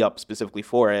hit me up specifically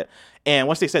for it. And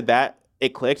once they said that, it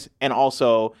clicked, and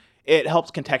also it helps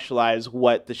contextualize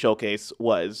what the showcase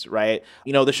was, right?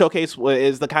 The showcase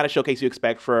is the kind of showcase you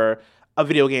expect for a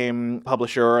video game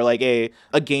publisher or like a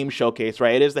game showcase,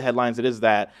 right? It is the headlines, it is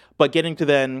that. But getting to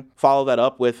then follow that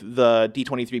up with the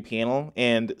D23 panel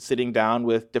and sitting down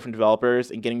with different developers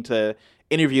and getting to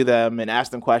interview them and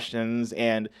ask them questions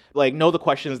and like know the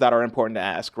questions that are important to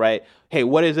ask, right? Hey,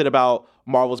 what is it about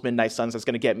Marvel's Midnight Suns that's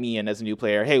going to get me in as a new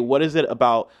player? Hey, what is it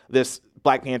about this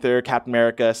Black Panther, Captain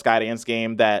America, Skydance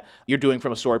game that you're doing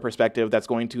from a story perspective that's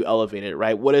going to elevate it,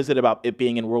 right? What is it about it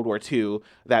being in World War II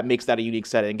that makes that a unique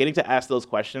setting? Getting to ask those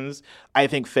questions, I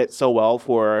think, fit so well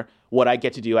for what I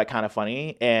get to do at Kind of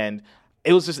Funny. And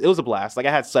it was a blast. Like,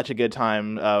 I had such a good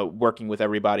time working with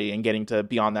everybody and getting to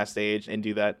be on that stage and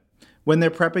do that. When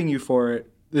they're prepping you for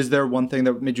it, is there one thing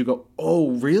that made you go,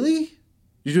 oh, really?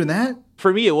 You're doing that?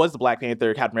 For me, it was the Black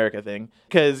Panther Captain America thing.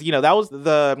 Because, that was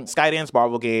the Skydance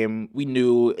Marvel game we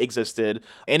knew existed.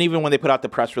 And even when they put out the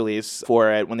press release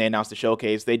for it, when they announced the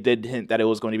showcase, they did hint that it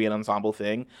was going to be an ensemble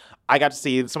thing. I got to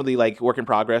see some of the work in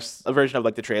progress, a version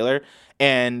of the trailer.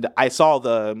 And I saw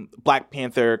the Black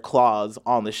Panther claws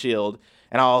on the shield.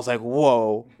 And I was like,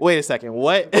 whoa, wait a second,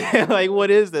 what? What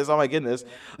is this? Oh my goodness.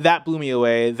 That blew me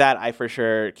away. That I for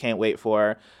sure can't wait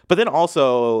for. But then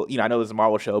also, I know this is a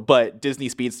Marvel show, but Disney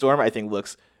Speedstorm I think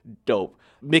looks dope.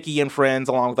 Mickey and friends,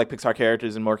 along with Pixar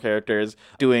characters and more characters,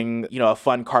 doing, a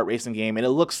fun kart racing game. And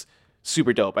it looks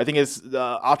super dope. I think it's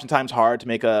oftentimes hard to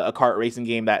make a kart racing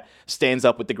game that stands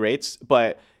up with the greats,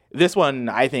 but this one,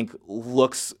 I think,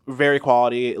 looks very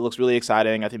quality. It looks really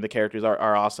exciting. I think the characters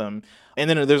are awesome. And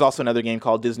then there's also another game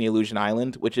called Disney Illusion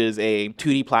Island, which is a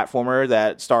 2D platformer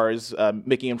that stars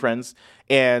Mickey and friends.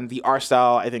 And the art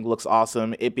style, I think, looks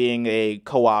awesome. It being a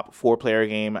co-op 4-player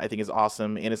game, I think is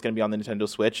awesome. And it's going to be on the Nintendo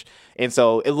Switch. And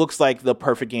so it looks like the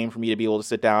perfect game for me to be able to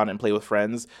sit down and play with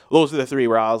friends. Those are the 3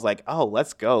 where I was like, oh,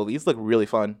 let's go. These look really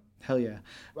fun. Hell yeah.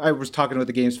 I was talking with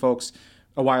the games folks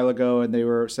a while ago, and they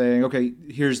were saying, okay,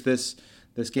 here's this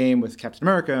game with Captain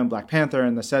America and Black Panther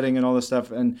and the setting and all this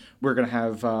stuff, and we're going to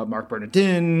have Mark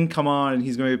Bernardin come on, and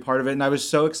he's going to be part of it. And I was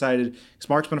so excited because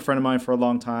Mark's been a friend of mine for a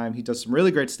long time. He does some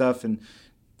really great stuff in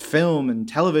film and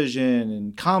television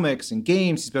and comics and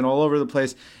games. He's been all over the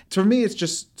place. For me, it's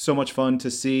just so much fun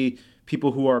to see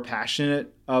people who are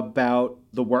passionate about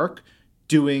the work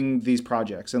doing these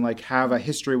projects and have a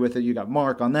history with it. You got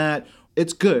Mark on that.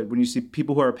 It's good when you see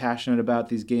people who are passionate about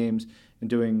these games and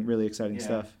doing really exciting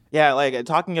stuff. Yeah,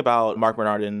 talking about Mark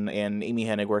Bernardin and Amy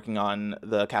Hennig working on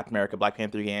the Captain America Black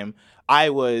Panther game, I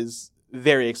was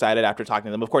very excited after talking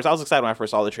to them. Of course, I was excited when I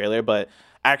first saw the trailer, but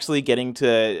actually getting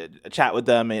to chat with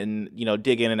them and,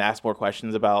 dig in and ask more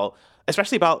questions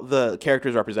especially about the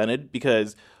characters represented,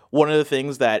 because one of the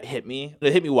things that hit me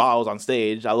while I was on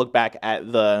stage, I looked back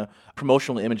at the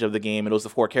promotional image of the game, and it was the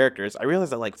 4 characters. I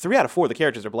realized that 3 out of 4 of the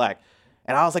characters are Black.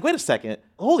 And I was like, wait a second,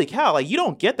 holy cow, you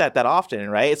don't get that often,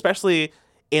 right? Especially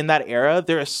in that era,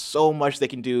 there is so much they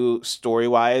can do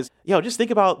story-wise. Just think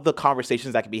about the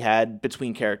conversations that can be had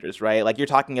between characters, right? You're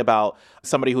talking about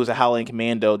somebody who's a Howling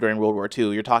Commando during World War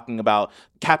II. You're talking about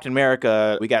Captain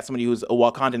America. We got somebody who's a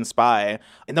Wakandan spy.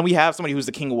 And then we have somebody who's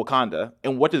the king of Wakanda.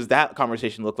 And what does that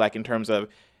conversation look like in terms of,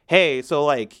 hey,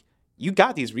 so you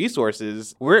got these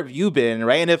resources. Where have you been,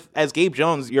 right? And if, as Gabe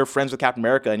Jones, you're friends with Captain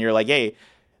America and you're like, hey,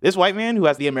 this white man who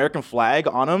has the American flag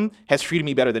on him has treated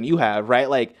me better than you have,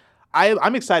 right?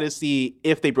 I'm excited to see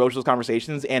if they broach those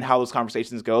conversations and how those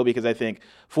conversations go, because I think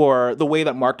for the way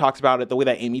that Mark talks about it, the way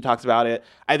that Amy talks about it,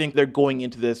 I think they're going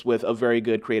into this with a very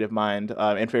good creative mind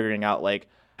and figuring out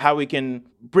how we can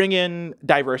bring in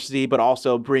diversity, but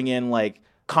also bring in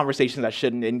conversations that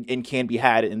shouldn't and can be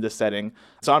had in this setting.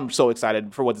 So I'm so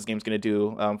excited for what this game's going to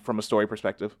do from a story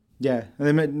perspective. Yeah,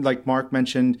 and they Mark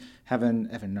mentioned having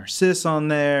Evan Narcisse on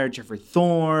there, Jeffrey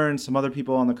Thorne, some other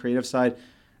people on the creative side.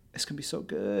 It's going to be so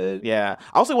good. Yeah.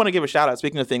 I also want to give a shout out,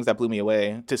 speaking of things that blew me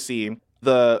away, to see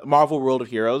the Marvel World of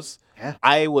Heroes. Yeah.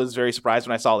 I was very surprised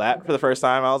when I saw that for the first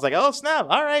time. I was like, oh, snap.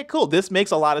 All right, cool. This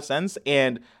makes a lot of sense.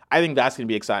 And I think that's going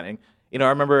to be exciting. I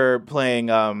remember playing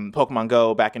Pokemon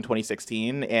Go back in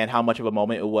 2016 and how much of a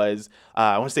moment it was.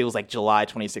 I want to say it was July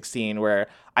 2016, where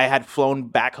I had flown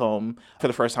back home for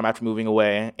the first time after moving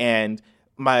away. And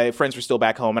my friends were still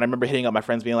back home, and I remember hitting up my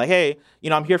friends being like, hey,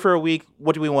 I'm here for a week.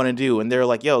 What do we want to do? And they're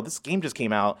like, yo, this game just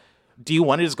came out. Do you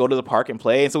want to just go to the park and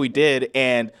play? And so we did,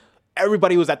 and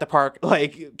everybody was at the park,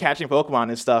 catching Pokemon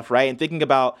and stuff, right? And thinking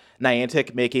about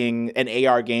Niantic making an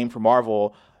AR game for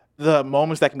Marvel, the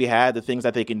moments that can be had, the things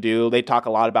that they can do. They talk a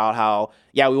lot about how,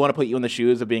 we want to put you in the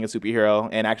shoes of being a superhero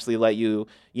and actually let you,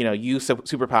 use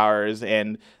superpowers,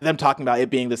 and them talking about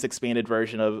it being this expanded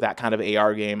version of that kind of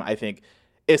AR game. I think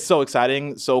it's so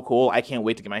exciting, so cool. I can't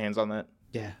wait to get my hands on that.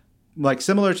 Yeah.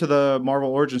 Similar to the Marvel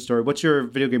origin story, what's your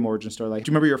video game origin story like? Do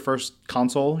you remember your first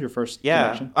console, your first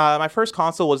connection? My first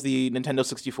console was the Nintendo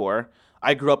 64.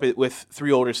 I grew up with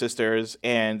 3 older sisters,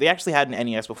 and they actually had an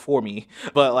NES before me.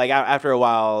 But after a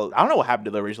while, I don't know what happened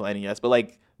to the original NES,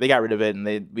 but they got rid of it, and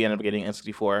we ended up getting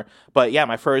N64. But yeah,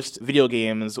 my first video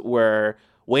games were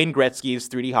Wayne Gretzky's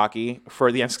 3D Hockey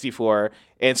for the N64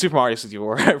 and Super Mario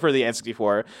 64 for the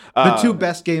N64. The 2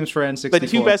 best games for N64. The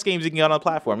 2 best games you can get on the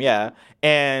platform, yeah.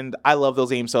 And I love those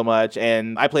games so much.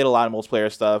 And I played a lot of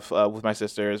multiplayer stuff with my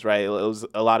sisters, right? It was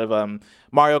a lot of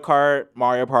Mario Kart,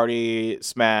 Mario Party,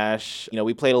 Smash.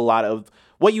 We played a lot of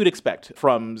what you'd expect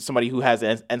from somebody who has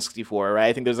an N64, right?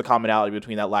 I think there's a commonality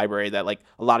between that library that like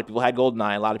a lot of people had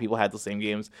GoldenEye, a lot of people had the same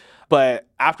games. But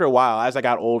after a while, as I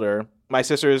got older, my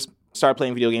sisters started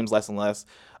playing video games less and less,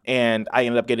 and I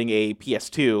ended up getting a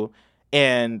PS2.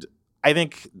 And I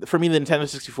think for me, the Nintendo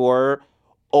 64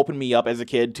 opened me up as a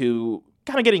kid to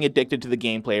kind of getting addicted to the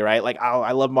gameplay, right? Like,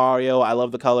 I love Mario, I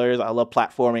love the colors, I love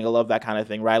platforming, I love that kind of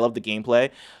thing, right? I love the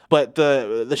gameplay. But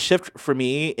the shift for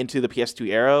me into the PS2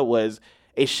 era was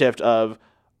a shift of,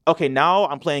 okay, now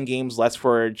I'm playing games less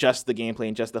for just the gameplay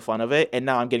and just the fun of it, and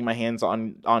now I'm getting my hands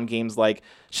on games like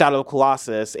Shadow of the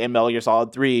Colossus and Metal Gear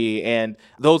Solid 3, and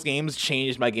those games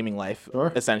changed my gaming life,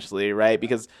 essentially, right?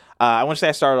 Because I want to say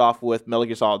I started off with Metal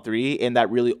Gear Solid 3, and that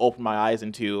really opened my eyes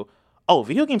into, oh,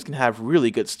 video games can have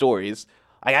really good stories.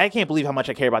 I can't believe how much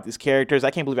I care about these characters.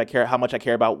 I can't believe how much I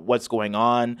care about what's going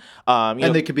on.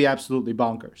 And they could be absolutely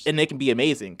bonkers. And they can be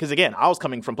amazing. Because, again, I was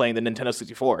coming from playing the Nintendo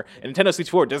 64. And Nintendo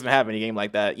 64 doesn't have any game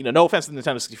like that. No offense to the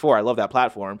Nintendo 64. I love that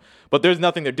platform. But there's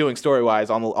nothing they're doing story-wise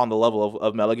on the level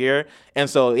of Metal Gear. And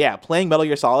so, yeah, playing Metal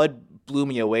Gear Solid blew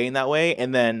me away in that way.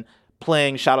 And then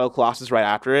playing Shadow of the Colossus right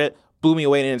after it blew me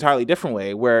away in an entirely different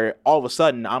way, where all of a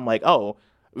sudden I'm like, oh,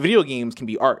 video games can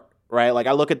be art. Right? Like,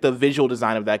 I look at the visual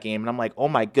design of that game and I'm like, oh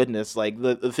my goodness, like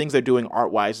the things they're doing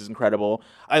art-wise is incredible.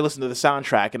 I listen to the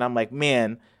soundtrack and I'm like,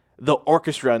 man, the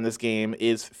orchestra in this game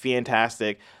is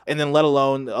fantastic. And then let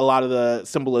alone a lot of the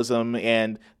symbolism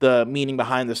and the meaning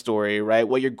behind the story, right?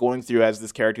 What you're going through as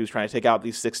this character who's trying to take out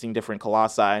these 16 different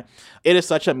colossi. It is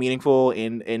such a meaningful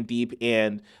and deep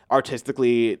and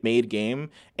artistically made game.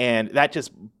 And that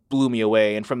just blew me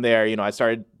away. And from there, I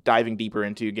started diving deeper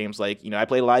into games like, I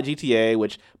played a lot of GTA,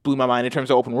 which blew my mind in terms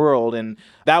of open world. And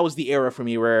that was the era for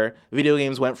me where video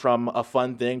games went from a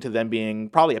fun thing to them being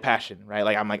probably a passion, right?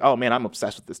 Like, I'm like, oh man, I'm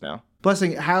obsessed with this now.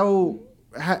 Blessing, how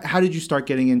did you start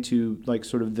getting into like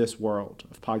sort of this world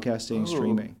of podcasting,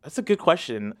 streaming? That's a good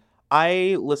question.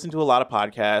 I listened to a lot of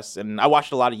podcasts and I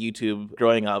watched a lot of YouTube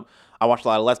growing up. I watched a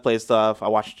lot of Let's Play stuff. I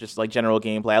watched just like general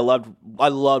gameplay. I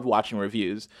loved watching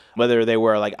reviews, whether they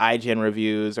were like IGN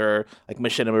reviews or like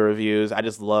Machinima reviews. I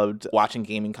just loved watching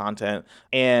gaming content.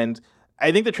 And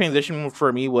I think the transition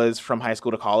for me was from high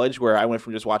school to college, where I went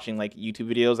from just watching like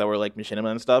YouTube videos that were like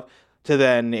Machinima and stuff to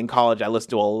then in college, I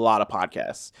listened to a lot of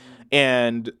podcasts.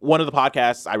 And one of the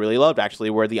podcasts I really loved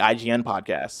actually were the IGN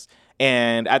podcasts.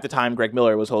 And at the time, Greg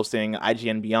Miller was hosting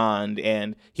IGN Beyond,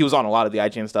 and he was on a lot of the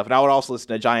IGN stuff. And I would also listen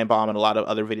to Giant Bomb and a lot of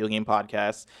other video game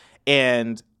podcasts.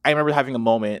 And I remember having a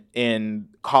moment in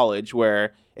college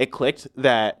where it clicked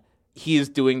that he's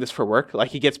doing this for work.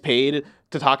 Like, he gets paid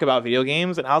to talk about video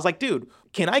games. And I was like, dude,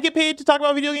 can I get paid to talk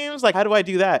about video games? Like, how do I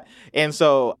do that? And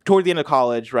so toward the end of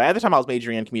college, right, at the time I was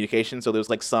majoring in communication, so there was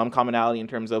like some commonality in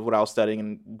terms of what I was studying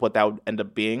and what that would end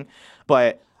up being.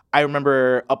 But I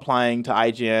remember applying to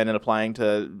IGN and applying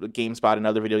to GameSpot and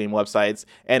other video game websites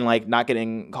and like not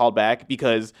getting called back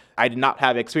because I did not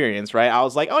have experience, right? I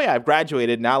was like, oh yeah, I've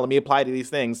graduated. Now let me apply to these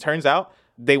things. Turns out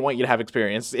they want you to have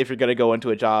experience if you're going to go into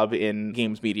a job in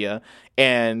games media.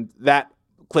 And that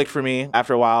clicked for me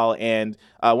after a while. And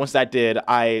once that did,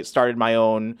 I started my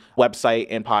own website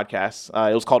and podcast.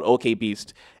 It was called OK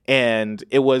Beast. And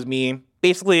it was me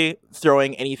basically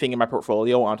throwing anything in my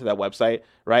portfolio onto that website,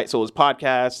 right? So it was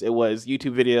podcasts, it was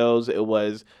YouTube videos, it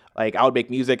was like I would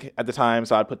make music at the time,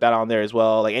 so I'd put that on there as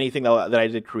well. Like anything that I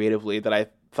did creatively that I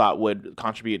thought would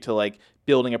contribute to like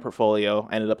building a portfolio,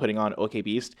 I ended up putting on OK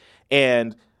Beast.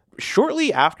 And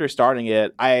shortly after starting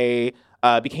it, I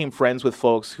became friends with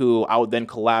folks who I would then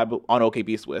collab on OK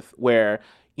Beast with, where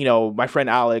my friend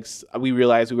Alex, we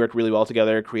realized we worked really well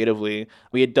together creatively.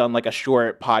 We had done like a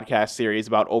short podcast series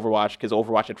about Overwatch because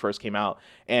Overwatch had first came out,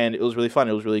 and it was really fun.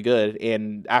 It was really good.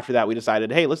 And after that, we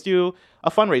decided, hey, let's do a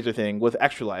fundraiser thing with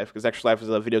Extra Life, because Extra Life is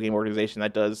a video game organization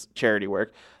that does charity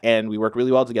work, and we work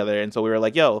really well together. And so we were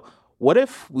like, yo, what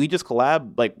if we just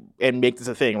collab like and make this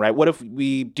a thing, right? What if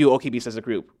we do OK Beast as a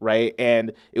group, right?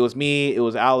 And it was me, it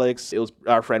was Alex, it was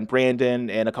our friend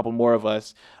Brandon, and a couple more of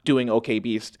us doing OK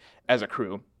Beast as a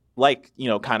crew. Like,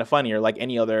 Kind of Funny, or like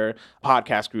any other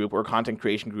podcast group or content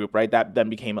creation group, right? That then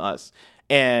became us.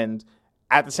 And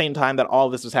at the same time that all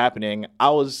of this was happening, I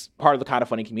was part of the Kind of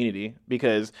Funny community,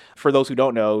 because for those who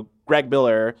don't know, Greg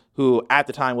Miller, who at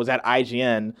the time was at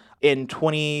IGN in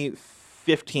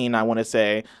 2015, I want to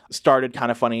say, started Kind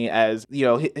of Funny as,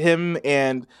 him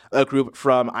and a group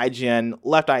from IGN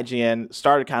left IGN,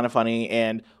 started Kind of Funny,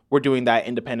 and we're doing that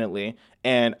independently.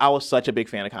 And I was such a big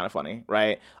fan of Kind of Funny,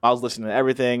 right? I was listening to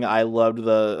everything. I loved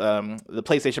the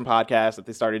PlayStation podcast that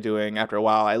they started doing after a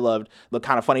while. I loved the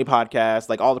Kind of Funny podcast,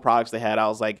 like all the products they had. I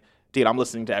was like, dude, I'm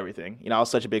listening to everything. I was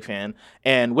such a big fan.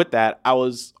 And with that, I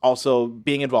was also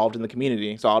being involved in the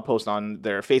community. So I would post on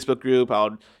their Facebook group, I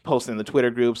would post in the Twitter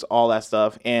groups, all that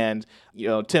stuff. And,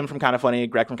 Tim from Kinda Funny,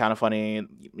 Greg from Kinda Funny,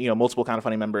 multiple Kinda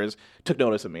Funny members took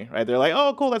notice of me, right? They're like,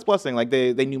 oh, cool, that's Blessing. Like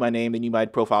they knew my name, they knew my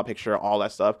profile picture, all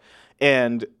that stuff.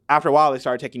 And after a while, they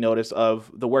started taking notice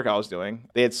of the work I was doing.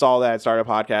 They had saw that I started a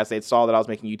podcast. They had saw that I was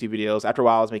making YouTube videos. After a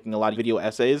while, I was making a lot of video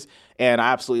essays. And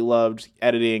I absolutely loved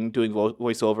editing, doing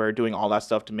voiceover, doing all that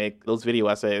stuff to make those video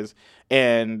essays.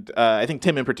 And I think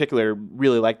Tim in particular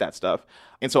really liked that stuff.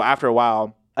 And so after a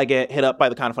while, I get hit up by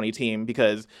the Kinda Funny team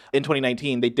because in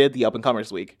 2019, they did the Up and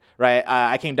Comers Week, right?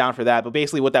 I came down for that. But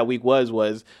basically what that week was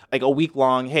like a week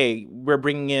long, hey, we're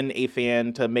bringing in a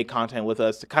fan to make content with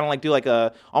us to kind of like do like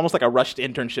almost like a rushed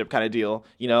internship kind of deal,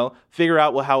 figure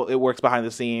out how it works behind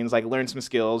the scenes, like learn some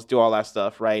skills, do all that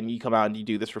stuff, right? And you come out and you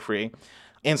do this for free.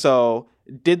 And so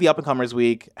did the Up and Comers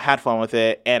Week, had fun with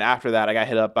it. And after that, I got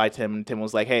hit up by Tim. And Tim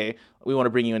was like, hey, we want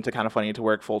to bring you into Kinda Funny to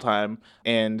work full time.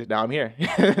 And now I'm here.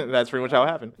 That's pretty much how it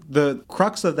happened. The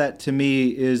crux of that to me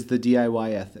is the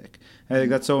DIY ethic. I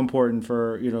think that's so important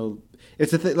for,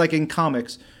 it's a thing like in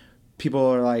comics. People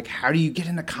are like, how do you get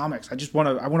into comics? I want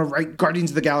to write Guardians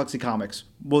of the Galaxy comics.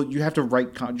 Well, you have to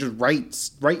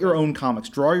write your own comics,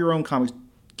 draw your own comics,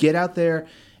 get out there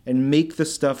and make the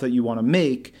stuff that you want to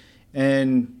make.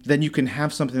 And then you can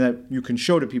have something that you can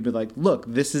show to people like, look,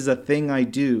 this is a thing I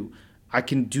do. I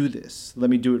can do this. Let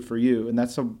me do it for you. And I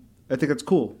think that's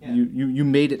cool. Yeah. You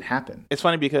made it happen. It's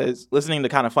funny because listening to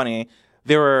Kinda Funny,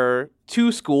 there were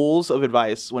two schools of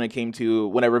advice when it came to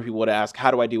whenever people would ask, how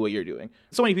do I do what you're doing?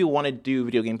 So many people want to do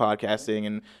video game podcasting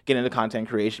and get into content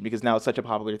creation because now it's such a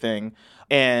popular thing.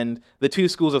 And the two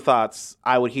schools of thoughts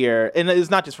I would hear, and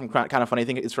it's not just from Kinda Funny, I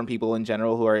think it's from people in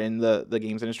general who are in the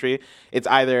games industry. It's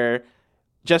either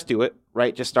just do it,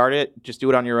 right? Just start it. Just do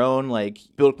it on your own. Like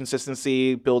build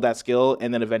consistency, build that skill,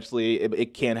 and then eventually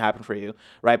it can happen for you,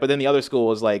 right? But then the other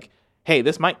school is like, hey,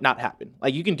 this might not happen.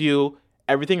 Like you can do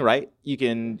everything right. You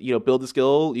can, build the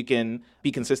skill. You can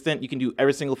be consistent. You can do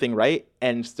every single thing right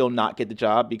and still not get the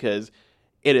job because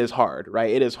it is hard, right?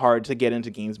 It is hard to get into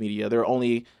games media. There are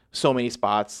only so many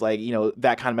spots, like,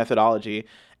 that kind of methodology.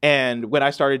 And when I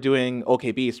started doing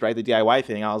OK Beast, right, the DIY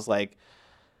thing, I was like,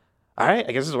 all right,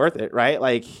 I guess it's worth it, right?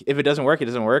 Like if it doesn't work, it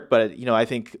doesn't work. But, I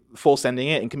think full sending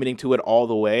it and committing to it all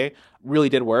the way really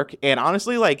did work. And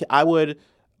honestly, like I would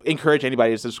encourage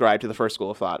anybody to subscribe to the first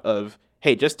school of thought of,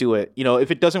 hey, just do it.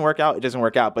 If it doesn't work out, it doesn't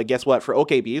work out. But guess what? For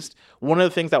OK Beast, one of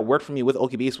the things that worked for me with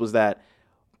OK Beast was that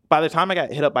by the time I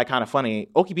got hit up by Kinda Funny,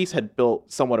 OK Beast had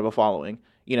built somewhat of a following.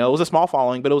 It was a small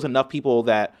following, but it was enough people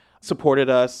that supported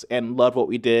us and loved what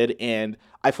we did. And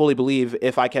I fully believe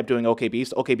if I kept doing OK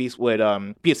Beast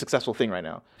would be a successful thing right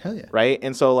now. Hell yeah. Right?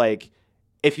 And so like,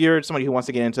 if you're somebody who wants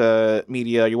to get into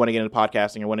media, you want to get into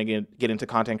podcasting, or want to get into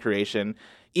content creation,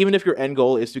 even if your end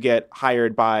goal is to get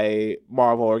hired by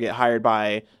Marvel or get hired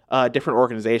by a different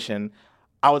organization,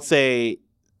 I would say,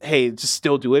 hey, just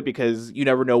still do it because you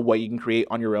never know what you can create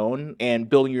on your own. And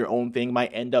building your own thing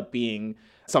might end up being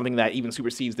something that even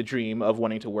supersedes the dream of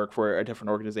wanting to work for a different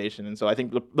organization. And so I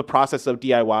think the process of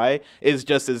DIY is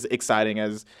just as exciting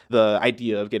as the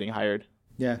idea of getting hired.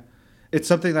 Yeah. It's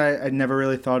something that I never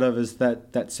really thought of as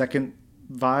that second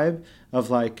vibe of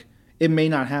like, it may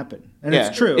not happen. And yeah,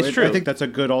 it's true. It's true. I think that's a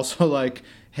good also like,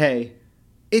 hey,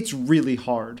 it's really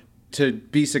hard to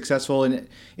be successful in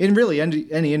really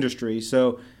any industry.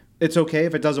 So it's okay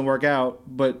if it doesn't work out,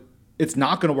 but it's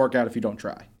not going to work out if you don't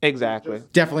try. Exactly. It's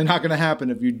definitely not going to happen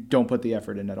if you don't put the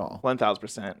effort in at all.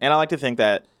 1,000%. And I like to think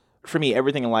that for me,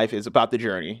 everything in life is about the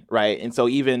journey, right? And so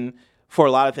even for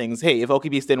a lot of things, hey, if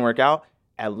OKBeast didn't work out,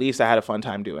 at least I had a fun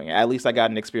time doing it. At least I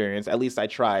got an experience. At least I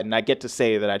tried. And I get to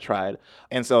say that I tried.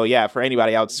 And so, yeah, for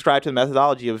anybody, I would subscribe to the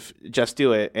methodology of just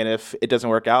do it. And if it doesn't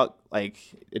work out, like,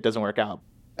 it doesn't work out.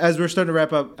 As we're starting to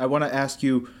wrap up, I want to ask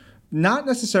you, not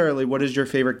necessarily what is your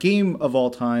favorite game of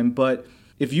all time, but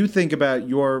if you think about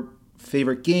your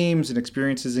favorite games and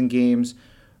experiences in games,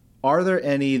 are there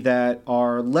any that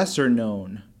are lesser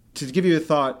known? To give you a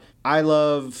thought, I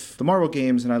love the Marvel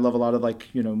games, and I love a lot of I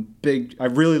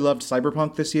really loved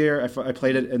Cyberpunk this year. I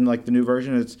played it in the new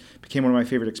version. It became one of my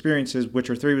favorite experiences.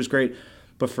 Witcher 3 was great.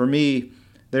 But for me,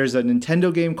 there's a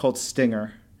Nintendo game called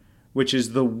Stinger, which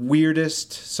is the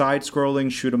weirdest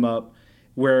side-scrolling shoot-'em-up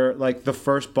where the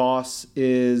first boss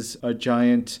is a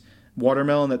giant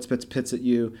watermelon that spits pits at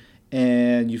you,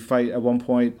 and you fight at one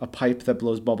point a pipe that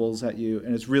blows bubbles at you,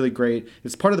 and it's really great.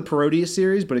 It's part of the Parodius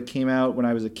series, but it came out when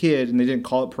I was a kid, and they didn't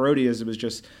call it Parodius, it was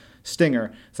just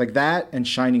Stinger. It's like that and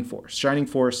Shining Force. Shining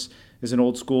Force is an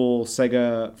old school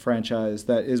Sega franchise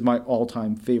that is my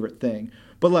all-time favorite thing.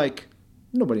 But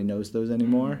nobody knows those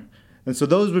anymore. And so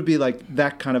those would be like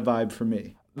that kind of vibe for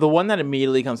me. The one that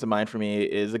immediately comes to mind for me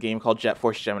is a game called Jet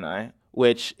Force Gemini,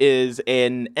 which is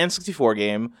an N64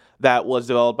 game that was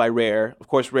developed by Rare. Of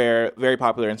course, Rare, very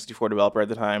popular N64 developer at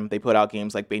the time. They put out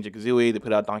games like Banjo-Kazooie, they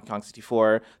put out Donkey Kong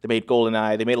 64, they made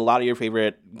GoldenEye, they made a lot of your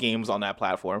favorite games on that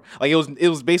platform. Like it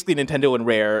was basically Nintendo and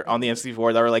Rare on the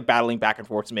N64 that were like battling back and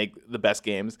forth to make the best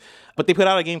games. But they put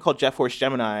out a game called Jet Force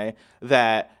Gemini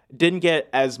that didn't get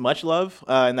as much love,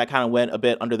 and that kind of went a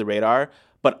bit under the radar.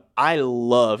 But I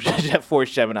love Jet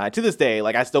Force Gemini. To this day,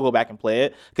 like I still go back and play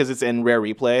it because it's in Rare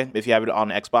Replay if you have it on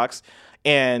Xbox.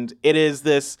 And it is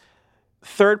this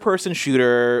third-person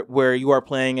shooter where you are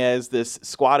playing as this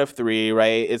squad of 3,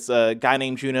 right? It's a guy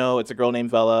named Juno, it's a girl named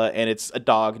Vela, and it's a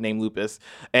dog named Lupus.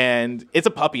 And it's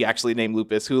a puppy, actually, named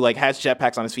Lupus, who, like, has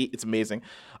jetpacks on his feet. It's amazing.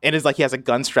 And it's like he has a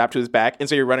gun strapped to his back, and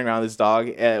so you're running around this dog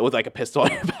with, like, a pistol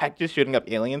on your back, just shooting up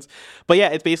aliens. But, yeah,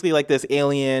 it's basically like this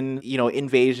alien,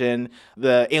 invasion.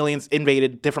 The aliens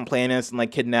invaded different planets and,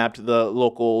 like, kidnapped the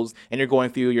locals, and you're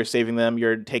going through, you're saving them,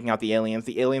 you're taking out the aliens.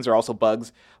 The aliens are also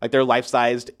bugs. Like, they're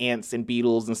life-sized ants and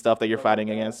beetles and stuff that you're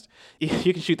fighting against. You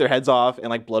can shoot their heads off, and,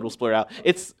 like, blood will splurt out.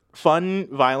 It's fun,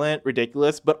 violent,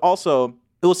 ridiculous, but also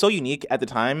it was so unique at the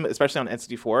time, especially on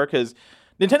N64, because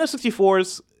Nintendo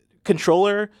 64's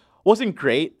controller wasn't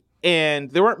great, and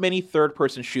there weren't many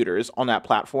third-person shooters on that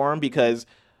platform because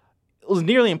it was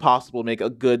nearly impossible to make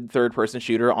a good third-person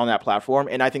shooter on that platform,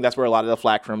 and I think that's where a lot of the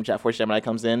flack from Jet Force Gemini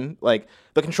comes in. Like,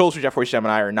 the controls for Jet Force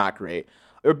Gemini are not great.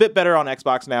 They're a bit better on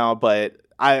Xbox now, but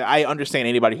I understand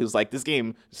anybody who's like, this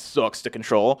game sucks to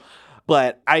control.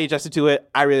 But I adjusted to it.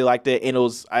 I really liked it. And it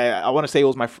was, I want to say it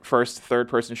was my first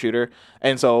third-person shooter.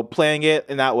 And so playing it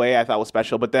in that way I thought was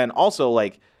special. But then also,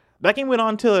 like, that game went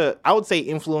on to, I would say,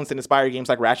 influence and inspire games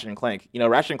like Ratchet and Clank.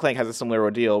 Ratchet and Clank has a similar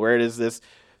ordeal where it is this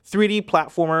 3D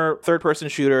platformer, third-person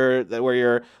shooter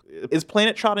where is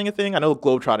planet trotting a thing? I know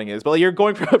globe trotting is, but you're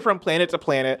going from planet to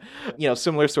planet,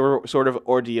 similar sort of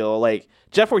ordeal. Like,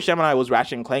 Jet Force Gemini was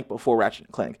Ratchet and Clank before Ratchet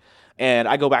and Clank. And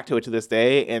I go back to it to this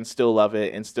day and still love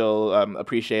it and still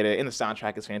appreciate it. And the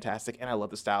soundtrack is fantastic, and I love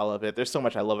the style of it. There's so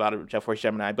much I love out of Jet Force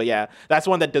Gemini. But yeah, that's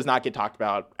one that does not get talked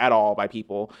about at all by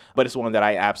people, but it's one that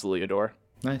I absolutely adore.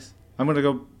 Nice. I'm going to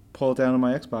go pull it down on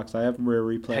my Xbox. I have Rare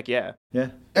Replay. Heck yeah.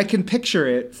 Yeah. I can picture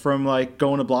it from like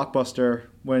going to Blockbuster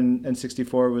when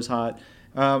N64 was hot.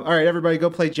 All right, everybody go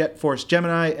play Jet Force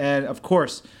Gemini. And of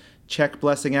course, check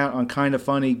Blessing out on Kinda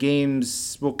Funny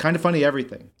Games. Well, Kinda Funny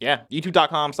everything. Yeah.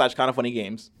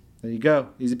 YouTube.com/KindaFunnyGames. There you go.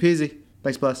 Easy peasy.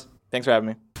 Thanks, Bless. Thanks for having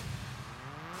me.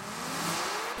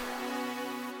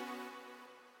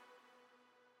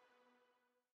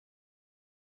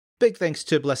 Big thanks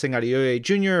to Blessing Adeoye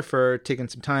Jr. for taking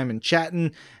some time and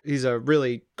chatting. He's a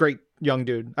really great young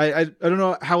dude. I don't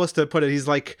know how else to put it. He's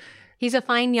a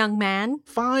fine young man.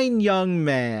 Fine young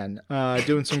man.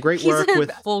 Doing some great work He's a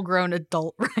with full-grown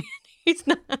adult, right? He's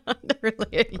not really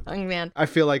a young man. I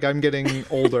feel like I'm getting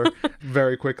older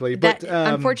very quickly. But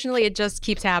unfortunately, it just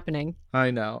keeps happening. I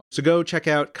know. So go check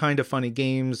out Kinda Funny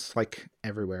Games, like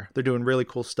everywhere. They're doing really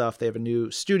cool stuff. They have a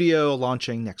new studio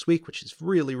launching next week, which is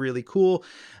really, really cool.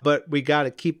 But we got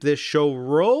to keep this show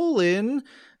rolling.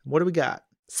 What do we got?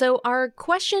 So our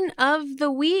question of the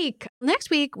week. Next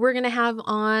week, we're going to have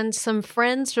on some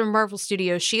friends from Marvel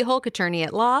Studios She-Hulk Attorney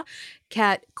at Law,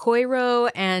 Kat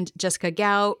Coiro and Jessica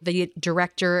Gao, the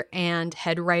director and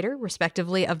head writer,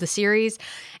 respectively, of the series.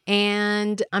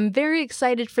 And I'm very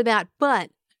excited for that. But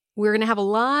we're going to have a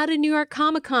lot of New York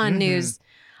Comic-Con news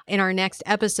in our next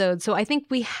episode. So I think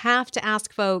we have to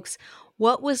ask folks,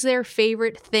 what was their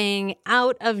favorite thing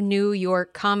out of New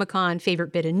York Comic-Con?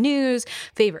 Favorite bit of news,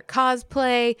 favorite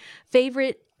cosplay,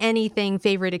 favorite anything,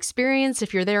 favorite experience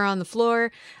if you're there on the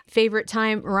floor, favorite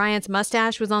time Ryan's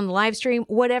mustache was on the live stream,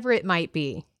 whatever it might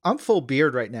be. I'm full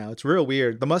beard right now. It's real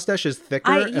weird. The mustache is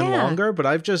thicker and longer, but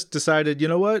I've just decided, you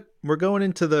know what? We're going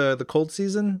into the cold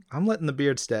season. I'm letting the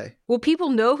beard stay. Will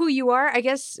people know who you are? I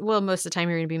guess, well, most of the time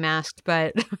you're going to be masked,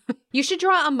 but you should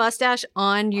draw a mustache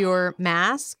on your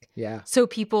mask. Yeah. So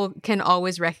people can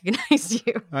always recognize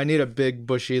you. I need a big,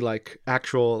 bushy,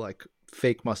 actual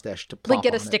fake mustache to plop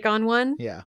get a on stick-on one?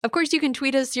 Yeah. Of course, you can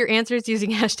tweet us your answers using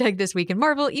hashtag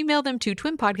 #ThisWeekInMarvel, email them to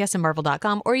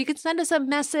twinpodcast@marvel.com, or you can send us a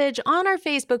message on our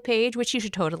Facebook page, which you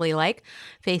should totally like,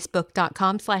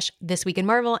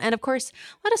 facebook.com/ThisWeekInMarvel. And of course,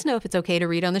 let us know if it's okay to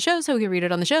read on the show so we can read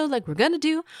it on the show like we're going to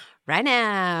do right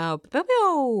now.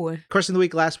 Question of the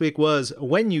week last week was,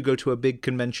 when you go to a big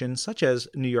convention such as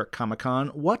New York Comic-Con,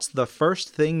 what's the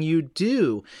first thing you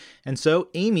do? And so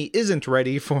Amy isn't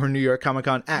ready for New York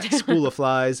Comic-Con at School of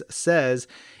Flies, says,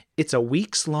 it's a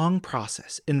weeks-long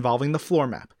process involving the floor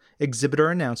map, exhibitor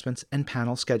announcements, and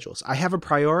panel schedules. I have a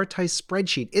prioritized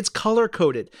spreadsheet. It's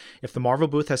color-coded. If the Marvel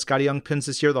booth has Scotty Young pins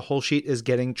this year, the whole sheet is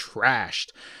getting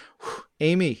trashed. Whew.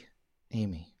 Amy,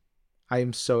 I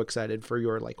am so excited for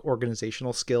your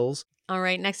organizational skills. All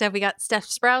right, next up we got Steph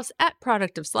Sprouse at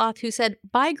Product of Sloth, who said,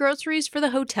 buy groceries for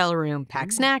the hotel room,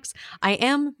 pack snacks. I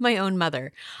am my own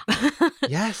mother.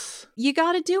 Yes. You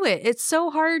got to do it. It's so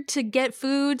hard to get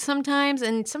food sometimes,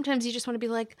 and sometimes you just want to be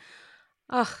like,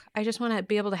 ugh, I just want to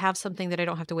be able to have something that I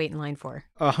don't have to wait in line for.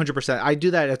 100%. I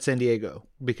do that at San Diego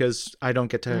because I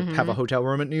don't get to have a hotel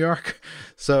room in New York.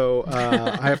 So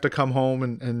I have to come home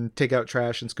and take out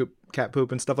trash and scoop cat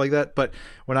poop and stuff like that. But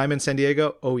when I'm in San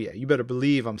Diego, oh yeah, you better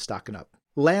believe I'm stocking up.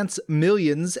 Lance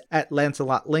Millions at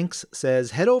Lancelot Links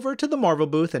says, head over to the Marvel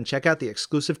booth and check out the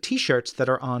exclusive t-shirts that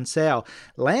are on sale.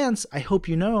 Lance, I hope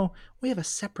you know, we have a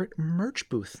separate merch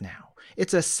booth now.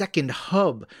 It's a second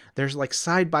hub. There's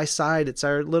side by side. It's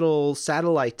our little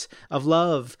satellite of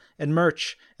love and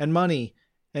merch and money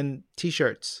and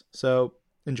t-shirts. So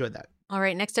enjoy that. All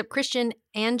right, next up, Christian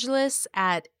Angelus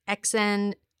at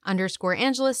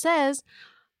XN_Angelus says,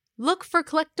 look for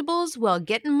collectibles while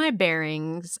getting my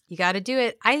bearings. You got to do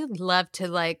it. I love to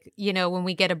when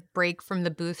we get a break from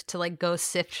the booth to go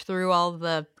sift through all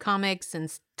the comics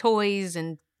and toys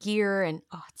and gear, and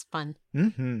it's fun.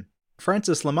 Mm-hmm.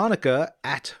 Francis LaMonica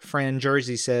at Fran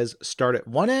Jersey says, start at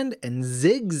one end and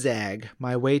zigzag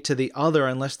my way to the other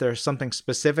unless there's something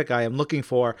specific I am looking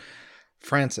for.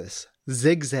 Francis,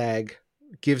 zigzag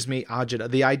gives me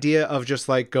agita. The idea of just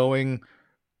going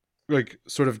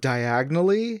sort of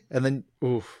diagonally and then,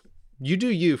 oof. You do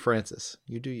you, Francis.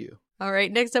 You do you. All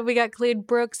right, next up we got Clade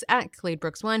Brooks at Clade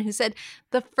Brooks1, who said,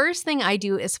 the first thing I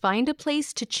do is find a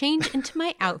place to change into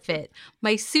my outfit.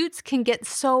 My suits can get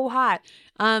so hot.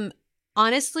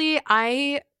 Honestly,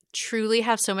 I truly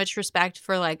have so much respect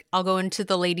for I'll go into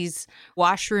the ladies'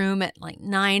 washroom at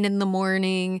 9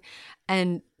 a.m.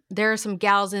 and there are some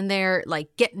gals in there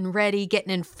getting ready,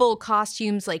 getting in full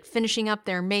costumes, finishing up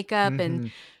their makeup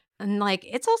and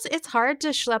it's hard to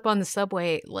schlep on the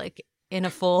subway in a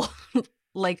full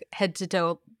head to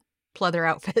toe pleather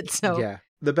outfit. So yeah.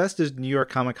 The best is New York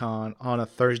Comic Con on a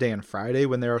Thursday and Friday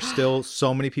when there are still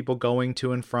so many people going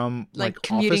to and from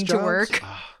commuting office to jobs. work.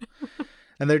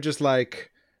 And they're just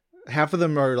half of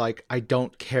them are I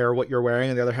don't care what you're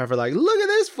wearing. And the other half are look at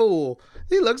this fool.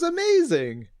 He looks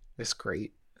amazing. It's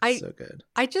great. It's so good.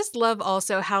 I just love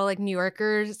also how New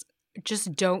Yorkers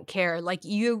just don't care.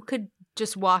 You could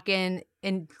just walk in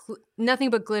and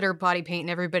nothing but glitter body paint and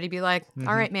everybody be like,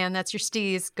 all right, man, that's your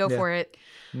steez. Go for it.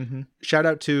 Mm-hmm. Shout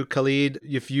out to Khalid.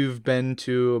 If you've been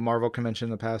to a Marvel convention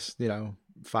in the past,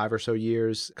 5 or so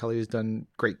years, Khalid has done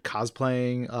great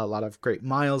cosplaying, a lot of great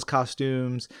Miles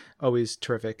costumes, always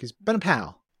terrific. He's been a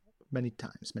pal many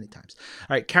times. All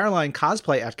right, Caroline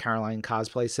Cosplay at Caroline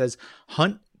Cosplay says,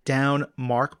 hunt down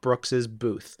Mark Brooks's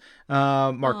booth.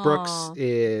 Mark Brooks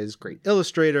is a great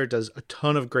illustrator, does a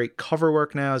ton of great cover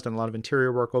work now, has done a lot of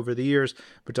interior work over the years,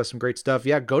 but does some great stuff.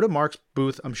 Yeah, go to Mark's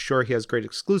booth. I'm sure he has great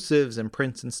exclusives and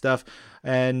prints and stuff.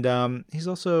 And he's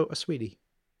also a sweetie.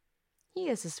 He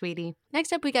is a sweetie.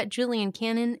 Next up, we got Julian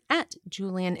Cannon at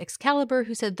Julian Excalibur,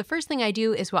 who said, the first thing I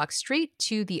do is walk straight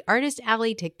to the artist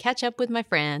alley to catch up with my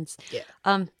friends. Yeah.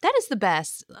 That is the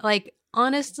best.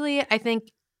 Honestly, I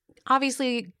think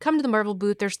obviously come to the Marvel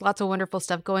booth. There's lots of wonderful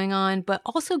stuff going on, but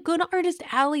also go to Artist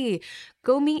Alley.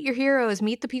 Go meet your heroes.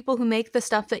 Meet the people who make the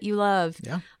stuff that you love.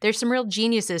 Yeah. There's some real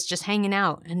geniuses just hanging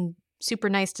out and super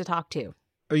nice to talk to.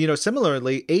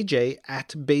 Similarly, AJ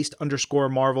at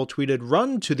based_Marvel tweeted,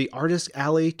 run to the Artist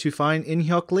Alley to find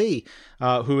In-hyuk Lee,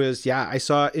 who is, I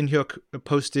saw In-hyuk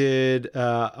posted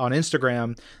on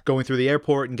Instagram going through the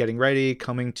airport and getting ready,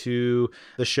 coming to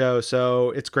the show. So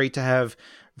it's great to have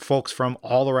folks from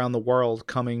all around the world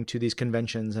coming to these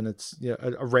conventions, and it's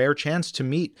a rare chance to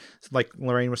meet, like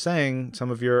Lorraine was saying,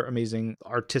 some of your amazing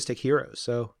artistic heroes.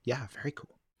 So yeah, very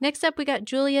cool. Next up, we got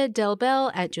Julia Del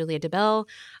Bell at Julia DeBell,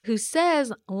 who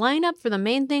says, line up for the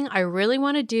main thing I really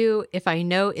want to do if I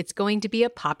know it's going to be a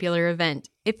popular event.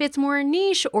 If it's more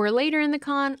niche or later in the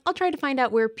con, I'll try to find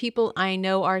out where people I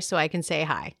know are so I can say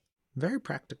hi. Very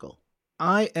practical.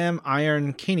 I am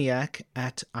Iron Caniac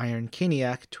at Iron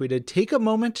Caniac tweeted, take a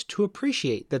moment to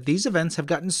appreciate that these events have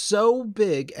gotten so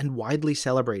big and widely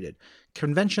celebrated.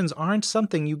 Conventions aren't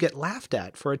something you get laughed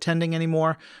at for attending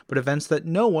anymore, but events that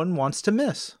no one wants to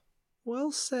miss.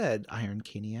 Well said, Iron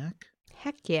Caniac.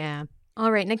 Heck yeah. All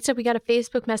right, next up, we got a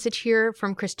Facebook message here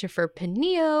from Christopher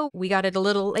Pinillo. We got it a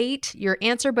little late, your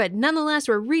answer, but nonetheless,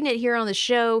 we're reading it here on the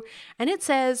show. And it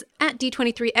says, at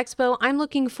D23 Expo, I'm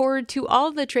looking forward to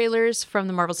all the trailers from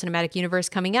the Marvel Cinematic Universe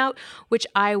coming out, which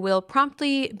I will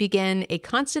promptly begin a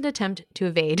constant attempt to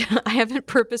evade. I haven't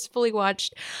purposefully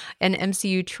watched an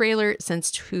MCU trailer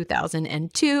since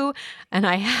 2002, and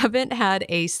I haven't had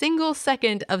a single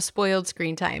second of spoiled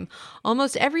screen time.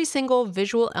 Almost every single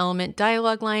visual element,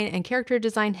 dialogue line, and character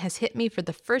design has hit me for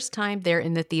the first time there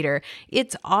in the theater.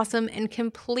 It's awesome and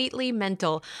completely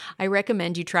mental. I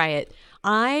recommend you try it.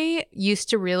 I used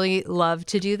to really love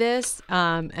to do this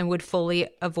and would fully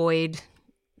avoid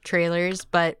trailers,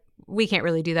 but we can't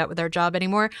really do that with our job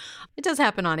anymore. It does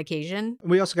happen on occasion.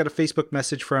 We also got a Facebook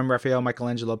message from Raphael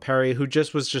Michelangelo Perry, who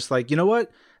was just like, you know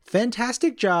what?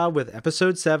 Fantastic job with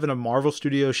episode 7 of Marvel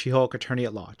Studios She-Hulk Attorney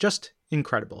at Law. Just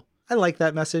incredible. I like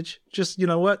that message. Just, you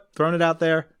know what? Throwing it out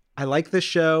there. I like this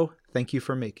show. Thank you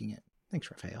for making it. Thanks,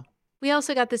 Raphael. We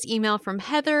also got this email from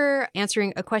Heather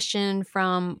answering a question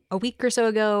from a week or so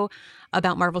ago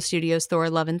about Marvel Studios Thor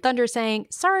Love and Thunder, saying,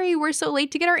 sorry, we're so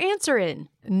late to get our answer in.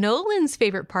 Nolan's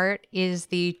favorite part is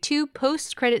the 2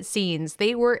 post-credit scenes.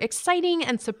 They were exciting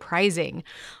and surprising.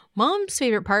 Mom's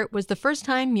favorite part was the first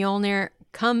time Mjolnir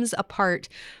comes apart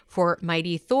for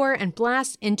mighty Thor and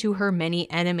blasts into her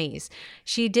many enemies.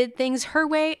 She did things her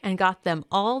way and got them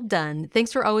all done.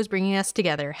 Thanks for always bringing us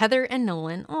together, Heather and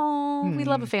Nolan. Oh, we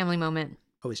love a family moment.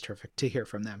 Always terrific to hear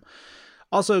from them.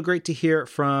 Also great to hear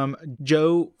from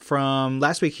Joe from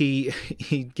last week. He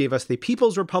gave us the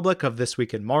People's Republic of This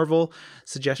Week in Marvel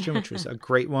suggestion, which was a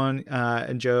great one.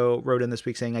 And Joe wrote in this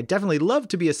week saying, I definitely love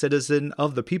to be a citizen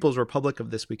of the People's Republic of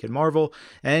This Week in Marvel.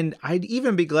 And I'd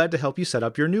even be glad to help you set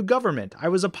up your new government. I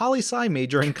was a poli-sci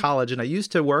major in college and I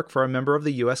used to work for a member of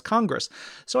the U.S. Congress.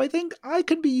 So I think I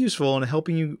could be useful in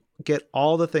helping you get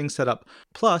all the things set up.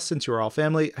 Plus, since you're all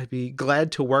family, I'd be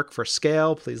glad to work for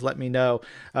scale. Please let me know.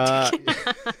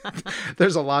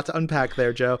 There's a lot to unpack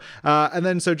there, Joe. And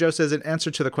then so Joe says, in answer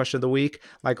to the question of the week,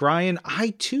 like Ryan,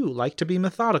 I too like to be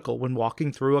methodical when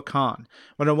walking through a con.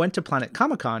 When I went to Planet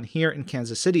Comic-Con here in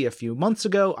Kansas City a few months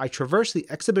ago, I traversed the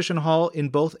exhibition hall in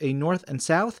both a north and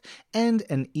south and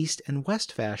an east and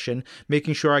west fashion,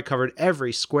 making sure I covered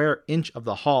every square inch of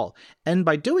the hall. And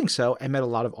by doing so, I met a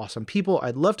lot of awesome people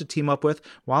I'd love to team up with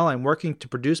while I'm working to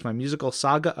produce my musical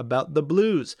saga about the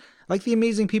blues, like the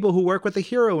amazing people who work with the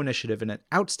Hero Initiative, an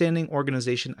outstanding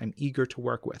organization I'm eager to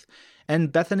work with.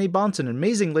 And Bethany Bonson, an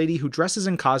amazing lady who dresses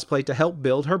in cosplay to help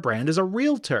build her brand as a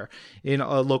realtor in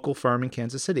a local firm in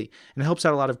Kansas City, and helps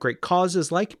out a lot of great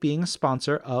causes like being a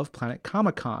sponsor of Planet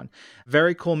Comic-Con.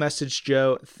 Very cool message,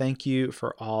 Joe. Thank you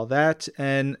for all that.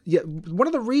 And yeah, one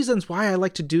of the reasons why I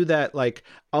like to do that, like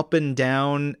up and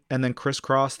down and then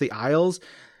crisscross the aisles,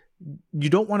 you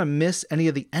don't want to miss any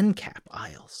of the end cap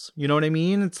aisles. You know what I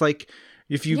mean? It's like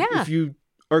if you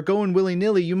are going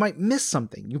willy-nilly, you might miss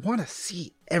something. You want to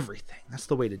see everything. That's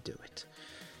the way to do it.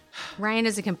 Ryan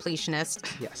is a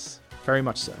completionist. Yes, very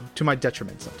much so. To my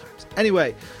detriment sometimes.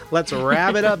 Anyway, let's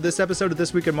wrap it up. This episode of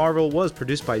This Week in Marvel was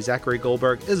produced by Zachary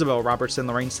Goldberg, Isabel Robertson,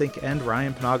 Lorraine Sink, and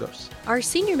Ryan Panagos. Our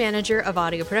senior manager of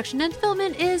audio production and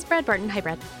development is Brad Barton. Hi,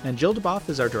 Brad. And Jill DeBoff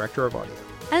is our director of audio.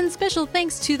 And special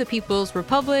thanks to the People's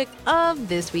Republic of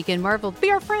This Week in Marvel.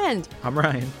 Be our friend. I'm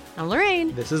Ryan. I'm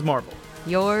Lorraine. This is Marvel.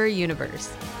 Your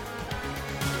universe.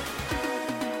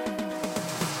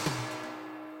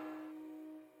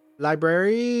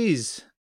 Libraries.